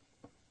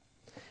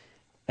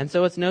 And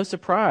so it's no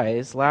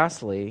surprise,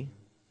 lastly,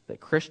 that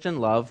Christian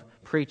love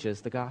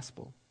preaches the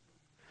gospel.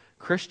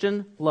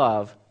 Christian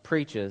love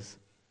preaches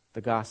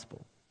the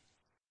gospel.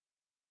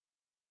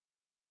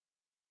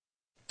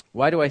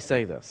 Why do I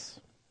say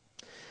this?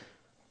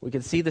 We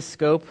can see the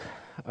scope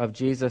of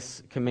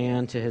Jesus'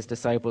 command to his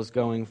disciples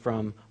going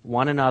from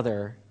one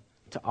another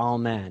to all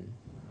men,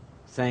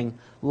 saying,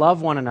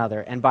 love one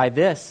another, and by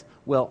this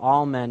will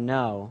all men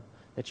know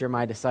that you're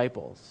my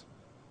disciples.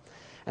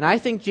 And I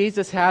think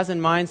Jesus has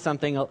in mind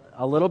something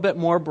a little bit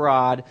more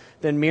broad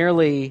than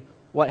merely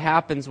what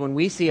happens when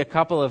we see a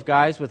couple of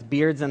guys with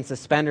beards and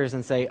suspenders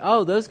and say,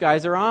 oh, those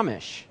guys are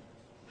Amish.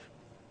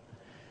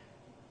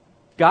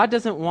 God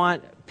doesn't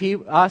want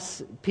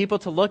people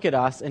to look at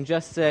us and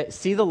just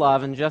see the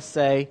love and just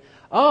say,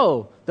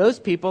 oh, those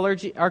people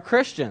are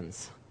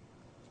Christians.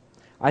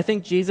 I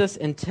think Jesus'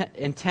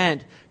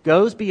 intent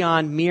goes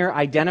beyond mere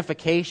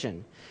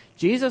identification.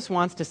 Jesus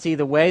wants to see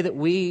the way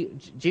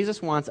that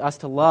Jesus wants us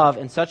to love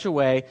in such a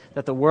way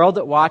that the world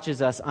that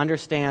watches us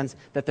understands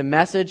that the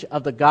message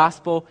of the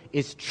gospel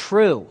is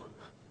true.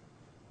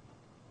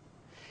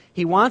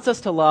 He wants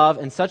us to love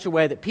in such a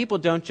way that people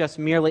don't just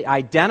merely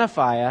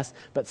identify us,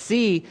 but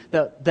see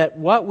that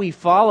what we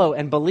follow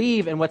and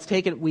believe and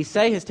we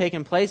say has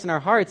taken place in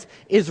our hearts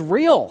is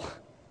real.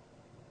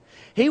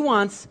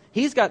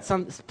 He's got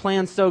some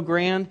plans so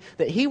grand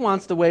that he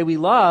wants the way we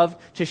love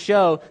to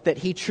show that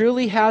he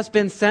truly has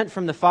been sent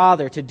from the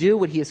Father to do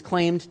what he has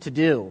claimed to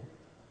do.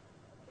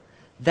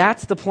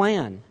 That's the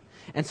plan.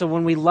 And so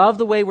when we love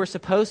the way we're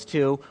supposed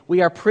to,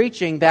 we are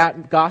preaching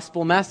that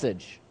gospel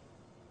message.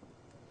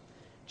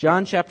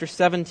 John chapter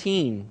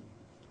 17,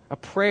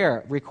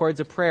 records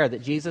a prayer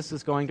that Jesus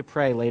is going to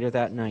pray later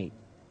that night.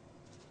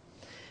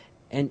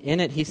 And in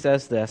it he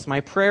says this, my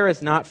prayer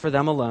is not for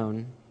them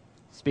alone,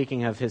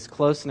 speaking of his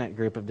close-knit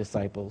group of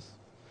disciples.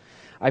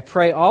 I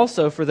pray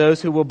also for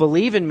those who will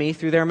believe in me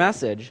through their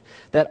message,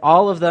 that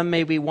all of them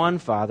may be one,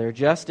 Father,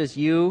 just as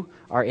you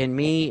are in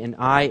me and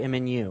I am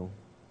in you.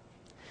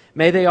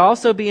 May they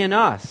also be in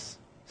us,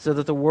 so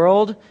that the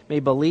world may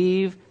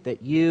believe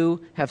that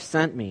you have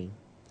sent me.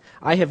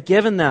 I have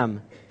given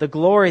them the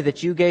glory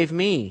that you gave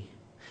me,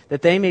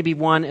 that they may be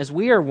one as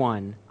we are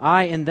one,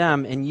 I in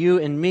them and you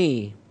in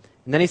me.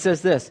 And then he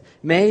says this,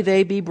 may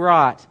they be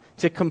brought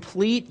to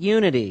complete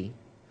unity,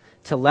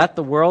 to let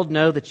the world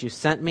know that you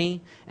sent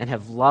me and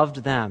have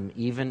loved them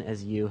even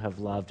as you have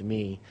loved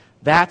me.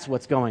 That's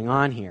what's going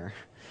on here.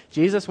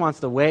 Jesus wants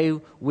the way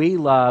we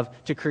love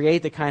to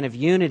create the kind of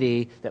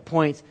unity that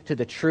points to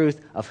the truth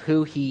of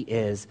who he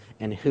is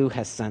and who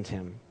has sent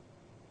him.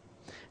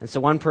 And so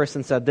one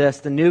person said this,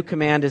 the new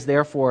command is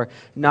therefore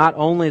not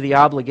only the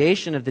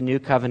obligation of the new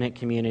covenant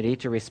community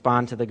to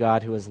respond to the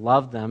God who has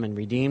loved them and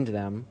redeemed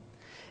them,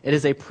 it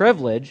is a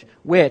privilege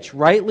which,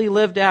 rightly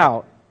lived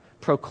out,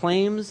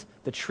 proclaims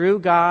the true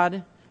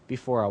God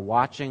before a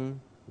watching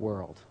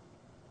world.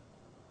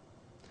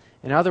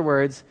 In other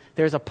words,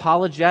 there's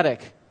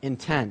apologetic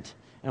intent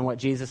in what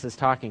Jesus is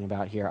talking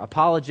about here.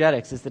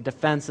 Apologetics is the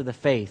defense of the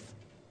faith.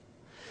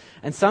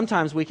 And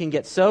sometimes we can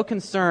get so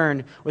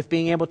concerned with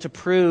being able to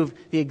prove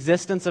the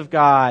existence of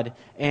God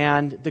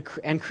and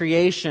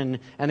creation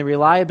and the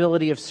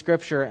reliability of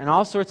Scripture and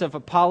all sorts of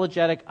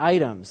apologetic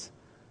items.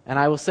 And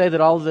I will say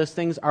that all of those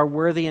things are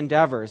worthy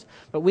endeavors.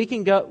 But we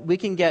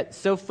can get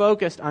so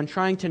focused on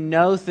trying to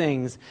know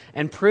things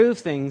and prove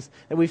things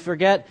that we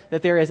forget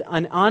that there is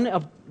an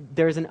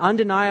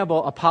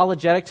undeniable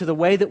apologetic to the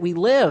way that we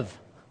live.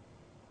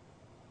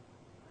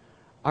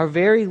 Our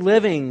very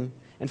living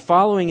and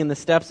following in the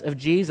steps of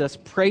Jesus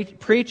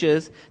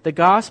preaches the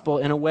gospel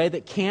in a way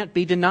that can't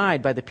be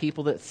denied by the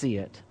people that see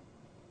it.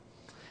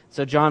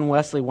 So John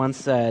Wesley once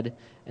said,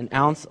 an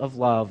ounce of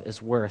love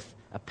is worth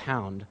a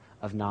pound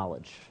of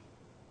knowledge.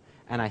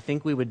 And I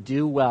think we would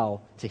do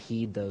well to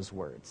heed those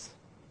words,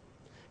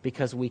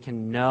 because we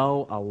can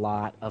know a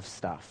lot of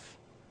stuff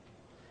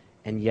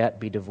and yet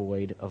be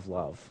devoid of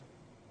love.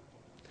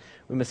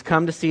 We must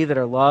come to see that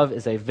our love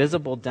is a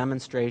visible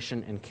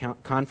demonstration and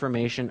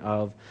confirmation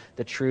of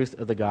the truth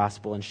of the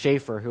gospel. And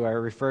Schaeffer, who I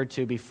referred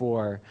to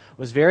before,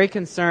 was very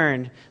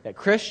concerned that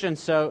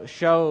Christians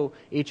show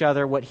each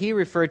other what he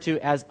referred to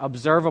as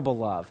observable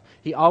love.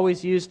 He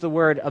always used the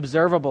word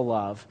observable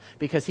love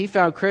because he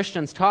found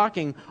Christians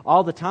talking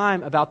all the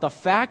time about the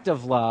fact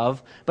of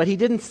love, but he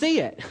didn't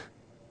see it.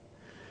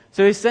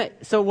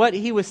 So what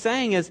he was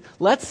saying is,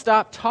 let's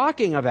stop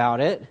talking about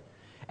it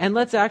and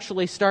let's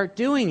actually start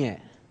doing it.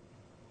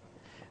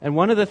 And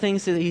one of the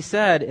things that he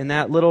said in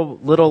that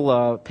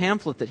little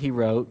pamphlet that he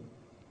wrote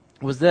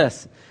was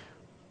this: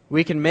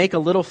 we can make a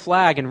little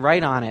flag and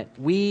write on it,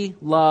 "We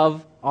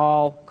love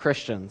all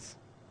Christians."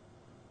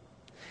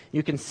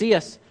 You can see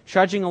us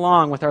trudging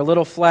along with our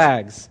little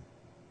flags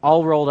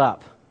all rolled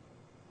up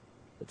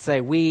that say,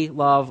 "We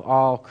love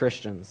all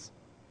Christians."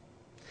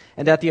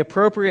 And at the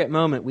appropriate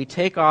moment, we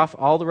take off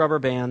all the rubber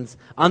bands,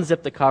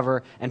 unzip the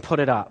cover, and put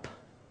it up.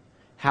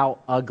 How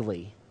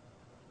ugly.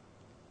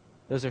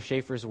 Those are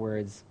Schaeffer's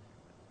words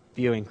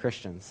viewing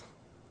Christians.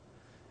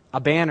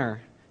 A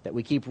banner that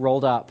we keep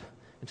rolled up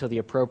until the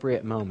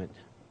appropriate moment.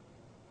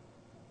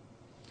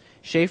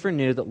 Schaeffer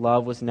knew that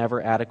love was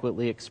never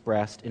adequately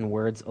expressed in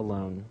words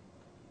alone.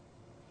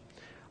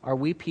 Are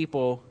we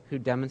people who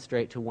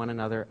demonstrate to one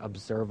another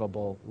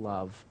observable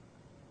love?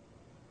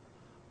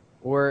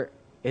 Or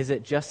is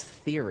it just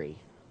theory?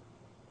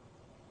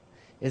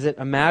 Is it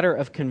a matter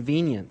of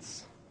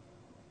convenience?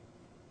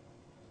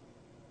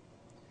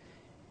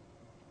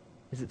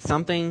 Is it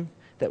something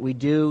that we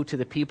do to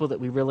the people that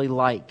we really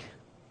like?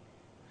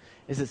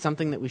 Is it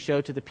something that we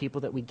show to the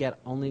people that we get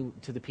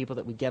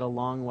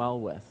along well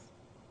with?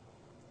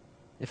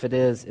 If it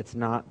is, it's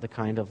not the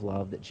kind of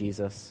love that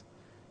Jesus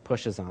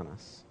pushes on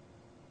us.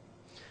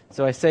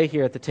 So I say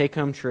here at the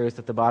take-home truth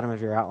at the bottom of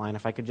your outline,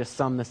 if I could just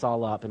sum this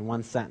all up in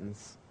one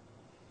sentence,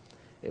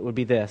 it would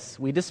be this: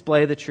 we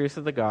display the truth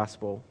of the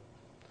gospel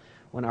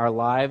when our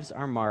lives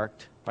are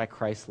marked by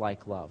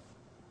Christ-like love.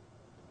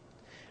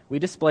 We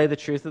display the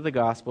truth of the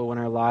gospel when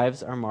our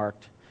lives are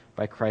marked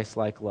by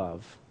Christ-like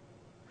love.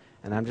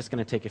 And I'm just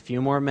going to take a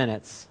few more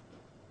minutes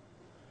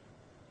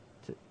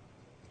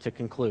to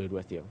conclude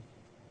with you.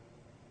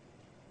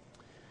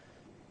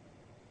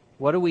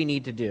 What do we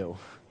need to do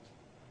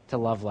to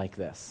love like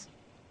this?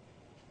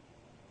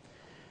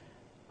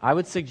 I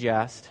would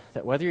suggest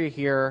that whether you're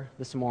here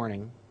this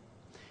morning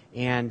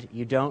and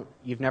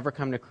you've never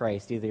come to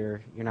Christ,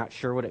 either you're not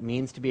sure what it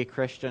means to be a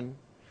Christian,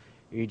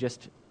 or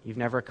you've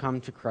never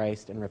come to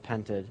Christ and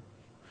repented,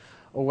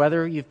 or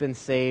whether you've been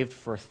saved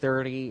for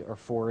 30 or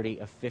 40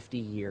 or 50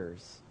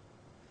 years,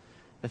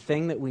 the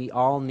thing that we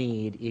all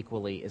need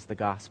equally is the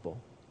gospel.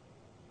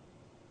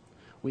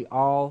 We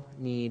all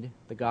need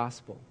the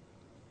gospel.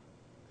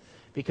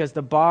 Because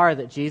the bar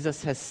that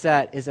Jesus has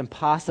set is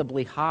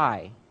impossibly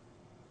high.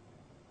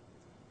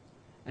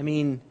 I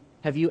mean,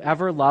 have you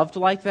ever loved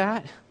like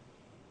that?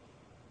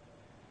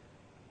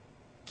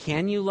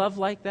 Can you love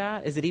like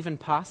that? Is it even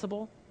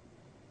possible?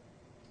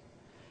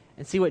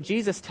 And see, what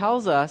Jesus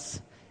tells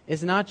us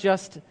is not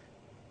just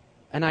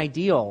an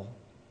ideal.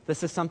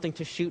 This is something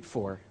to shoot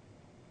for.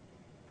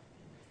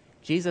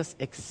 Jesus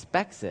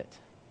expects it.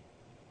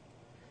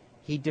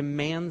 He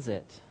demands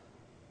it.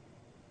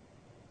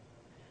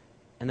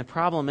 And the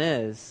problem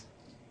is,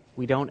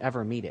 we don't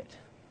ever meet it.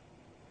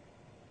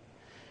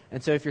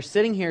 And so if you're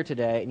sitting here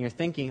today and you're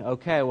thinking,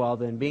 okay, well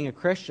then being a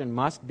Christian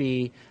must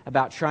be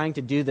about trying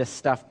to do this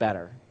stuff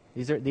better.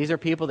 These are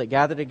people that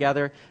gather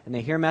together and they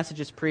hear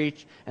messages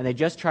preached and they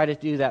just try to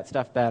do that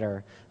stuff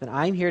better. Then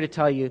I'm here to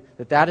tell you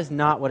that that is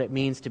not what it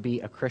means to be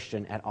a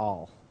Christian at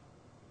all.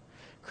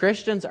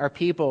 Christians are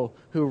people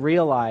who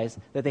realize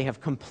that they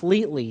have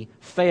completely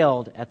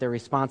failed at their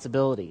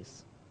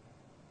responsibilities.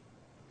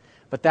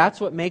 But that's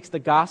what makes the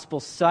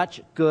gospel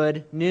such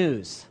good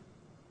news.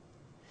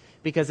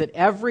 Because at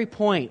every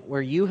point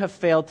where you have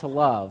failed to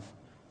love,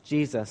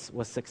 Jesus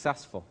was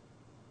successful.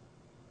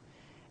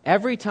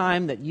 Every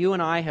time that you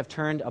and I have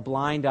turned a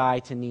blind eye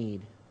to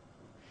need,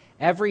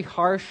 every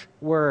harsh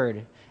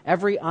word,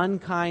 every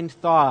unkind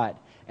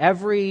thought,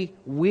 every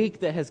week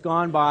that has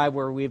gone by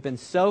where we've been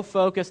so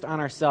focused on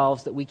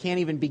ourselves that we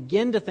can't even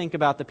begin to think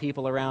about the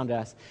people around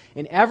us,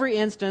 in every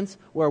instance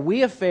where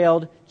we have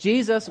failed,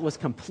 Jesus was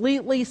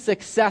completely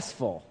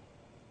successful.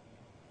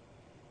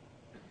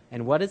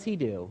 And what does he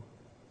do?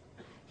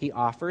 He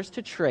offers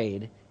to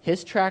trade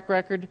his track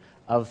record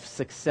of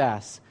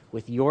success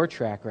with your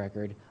track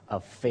record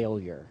of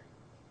failure.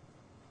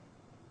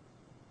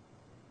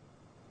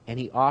 And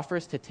he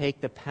offers to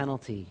take the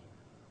penalty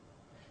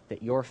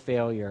that your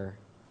failure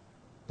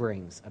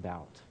brings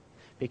about.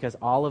 Because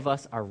all of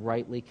us are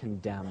rightly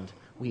condemned.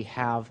 We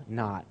have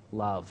not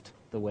loved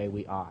the way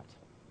we ought.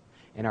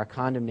 And our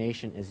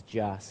condemnation is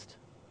just.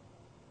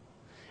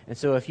 And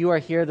so if you are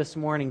here this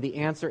morning, the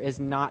answer is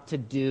not to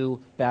do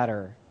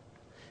better.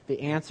 The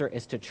answer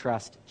is to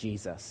trust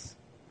Jesus.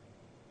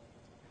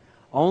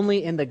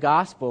 Only in the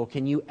gospel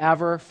can you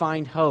ever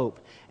find hope.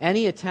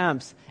 Any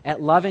attempts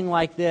at loving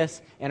like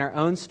this in our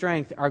own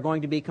strength are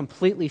going to be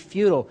completely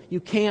futile. You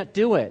can't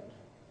do it.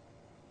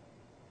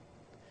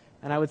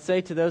 and I would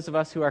say to those of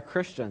us who are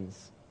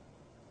Christians,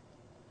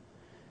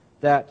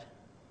 that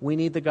we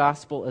need the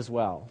gospel as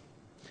well.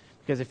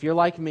 Because if you're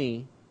like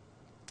me,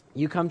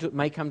 you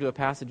might come to a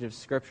passage of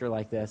Scripture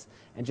like this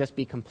and just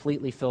be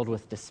completely filled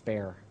with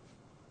despair.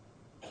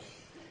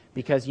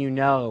 Because you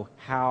know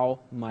how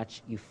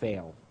much you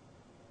fail.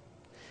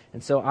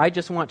 And so I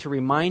just want to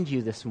remind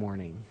you this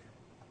morning,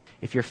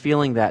 if you're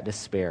feeling that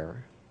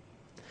despair,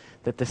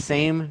 that the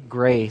same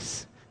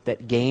grace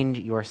that gained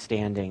your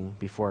standing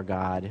before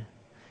God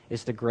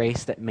is the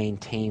grace that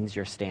maintains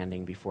your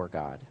standing before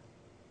God.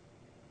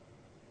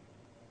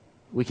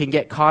 We can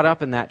get caught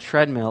up in that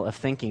treadmill of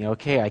thinking,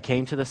 okay, I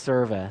came to the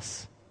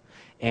service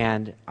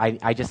and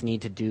I just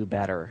need to do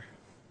better.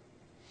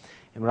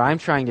 And what I'm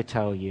trying to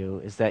tell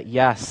you is that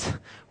yes,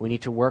 we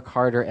need to work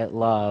harder at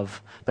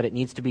love, but it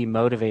needs to be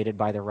motivated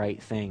by the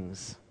right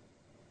things.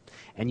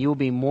 And you will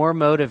be more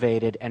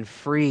motivated and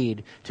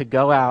freed to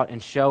go out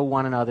and show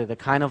one another the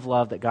kind of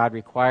love that God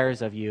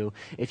requires of you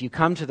if you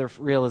come to the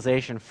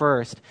realization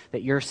first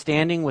that your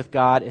standing with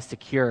God is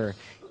secure.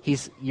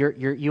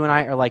 You and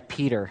I are like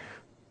Peter.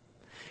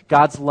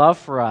 God's love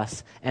for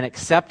us and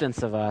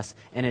acceptance of us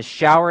and His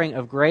showering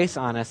of grace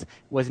on us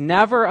was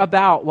never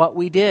about what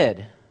we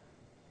did.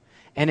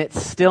 And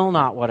it's still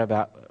not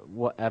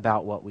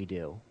about what we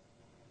do.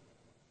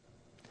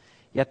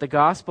 Yet the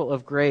gospel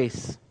of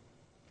grace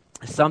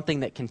is something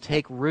that can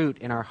take root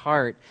in our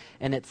heart,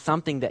 and it's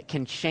something that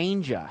can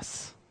change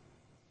us.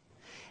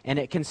 And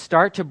it can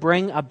start to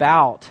bring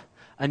about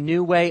a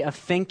new way of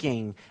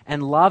thinking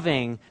and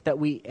loving that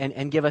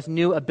and give us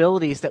new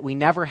abilities that we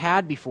never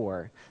had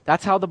before.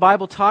 That's how the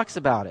Bible talks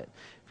about it.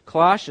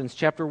 Colossians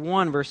chapter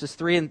 1, verses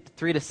 3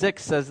 to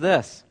 6 says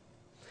this: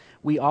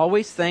 "We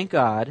always thank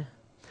God,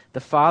 the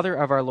Father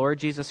of our Lord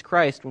Jesus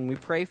Christ, when we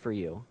pray for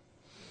you,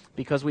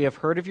 because we have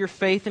heard of your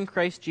faith in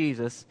Christ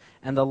Jesus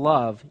and the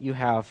love you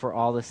have for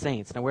all the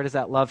saints." Now, where does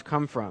that love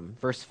come from?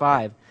 Verse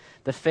 5,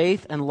 "The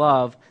faith and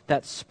love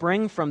that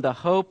spring from the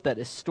hope that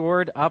is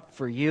stored up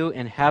for you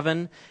in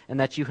heaven, and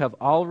that you have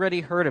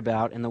already heard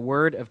about in the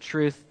word of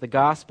truth, the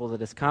gospel that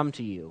has come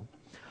to you."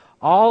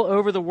 All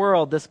over the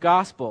world, this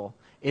gospel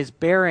is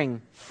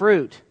bearing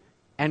fruit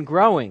and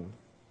growing,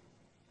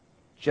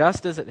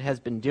 just as it has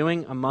been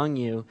doing among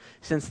you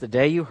since the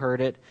day you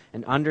heard it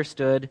and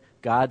understood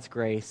God's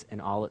grace in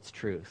all its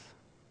truth.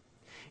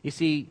 You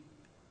see,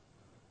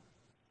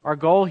 our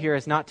goal here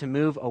is not to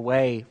move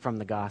away from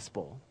the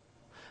gospel,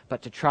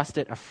 but to trust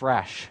it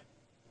afresh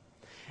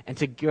and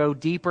to go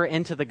deeper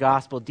into the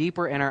gospel,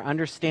 deeper in our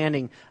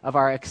understanding of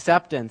our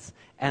acceptance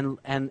and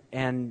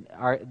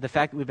the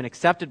fact that we've been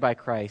accepted by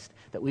Christ,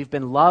 that we've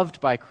been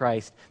loved by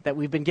Christ, that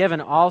we've been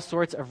given all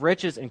sorts of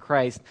riches in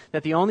Christ,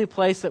 that the only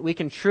place that we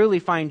can truly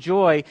find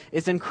joy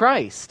is in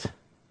Christ.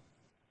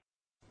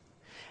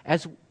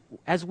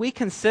 As we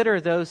consider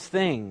those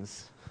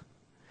things,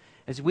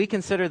 as we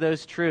consider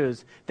those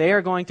truths, they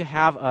are going to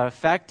have an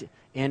effect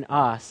in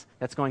us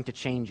that's going to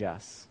change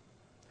us.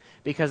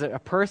 Because a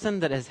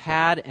person that has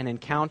had an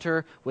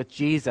encounter with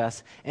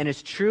Jesus and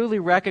is truly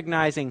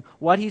recognizing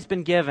what he's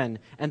been given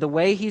and the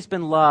way he's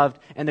been loved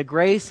and the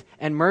grace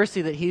and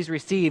mercy that he's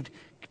received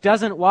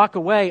doesn't walk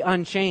away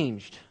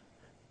unchanged.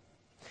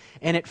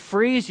 And it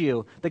frees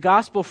you, the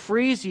gospel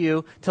frees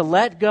you to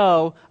let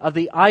go of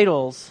the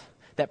idols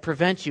that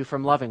prevent you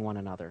from loving one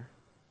another.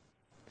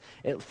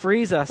 It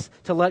frees us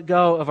to let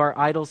go of our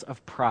idols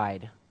of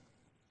pride.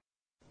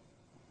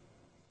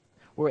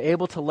 We're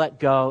able to let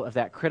go of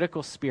that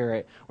critical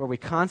spirit where we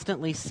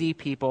constantly see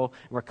people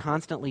and we're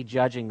constantly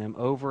judging them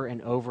over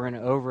and over and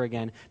over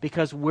again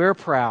because we're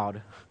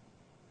proud.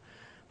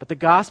 But the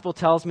gospel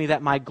tells me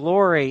that my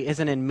glory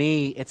isn't in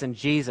me, it's in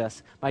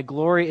Jesus. My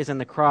glory is in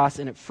the cross,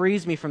 and it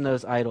frees me from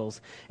those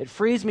idols. It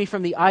frees me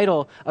from the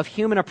idol of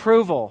human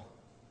approval.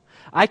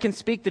 I can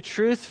speak the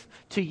truth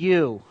to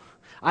you.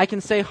 I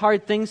can say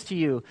hard things to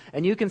you,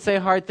 and you can say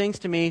hard things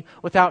to me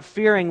without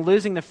fearing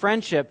losing the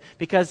friendship,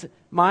 because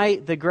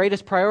the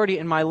greatest priority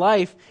in my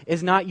life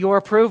is not your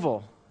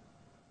approval.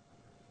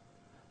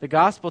 The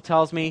gospel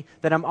tells me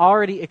that I'm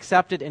already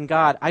accepted in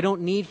God. I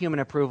don't need human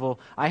approval.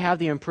 I have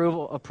the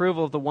approval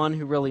of the one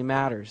who really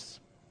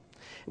matters.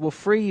 It will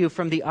free you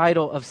from the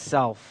idol of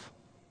self.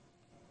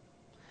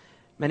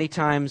 Many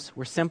times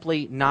we're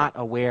simply not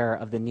aware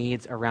of the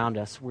needs around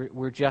us.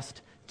 We're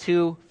just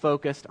too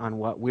focused on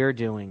what we're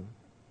doing.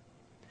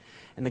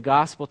 And the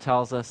gospel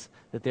tells us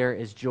that there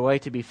is joy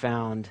to be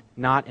found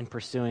not in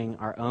pursuing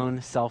our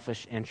own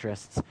selfish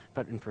interests,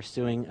 but in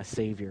pursuing a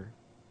Savior.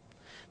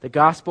 The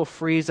gospel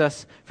frees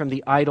us from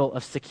the idol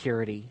of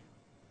security.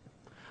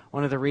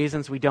 One of the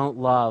reasons we don't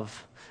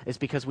love is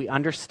because we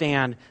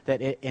understand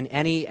that in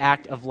any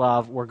act of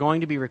love, we're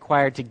going to be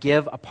required to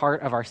give a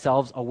part of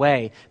ourselves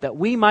away that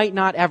we might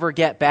not ever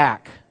get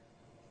back.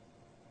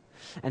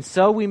 And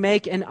so we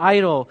make an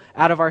idol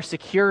out of our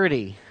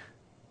security.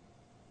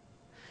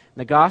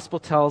 The gospel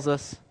tells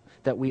us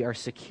that we are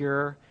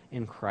secure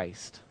in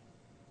Christ.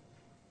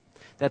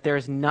 That there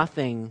is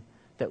nothing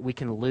that we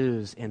can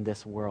lose in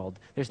this world.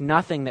 There's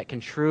nothing that can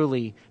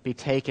truly be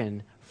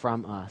taken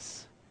from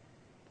us.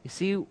 You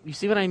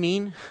see what I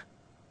mean?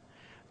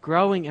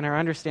 growing in our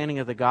understanding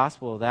of the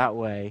gospel that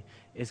way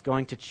is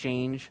going to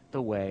change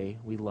the way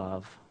we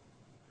love.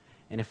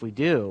 And if we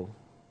do,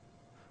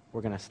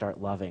 we're going to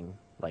start loving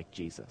like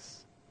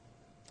Jesus.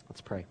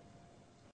 Let's pray.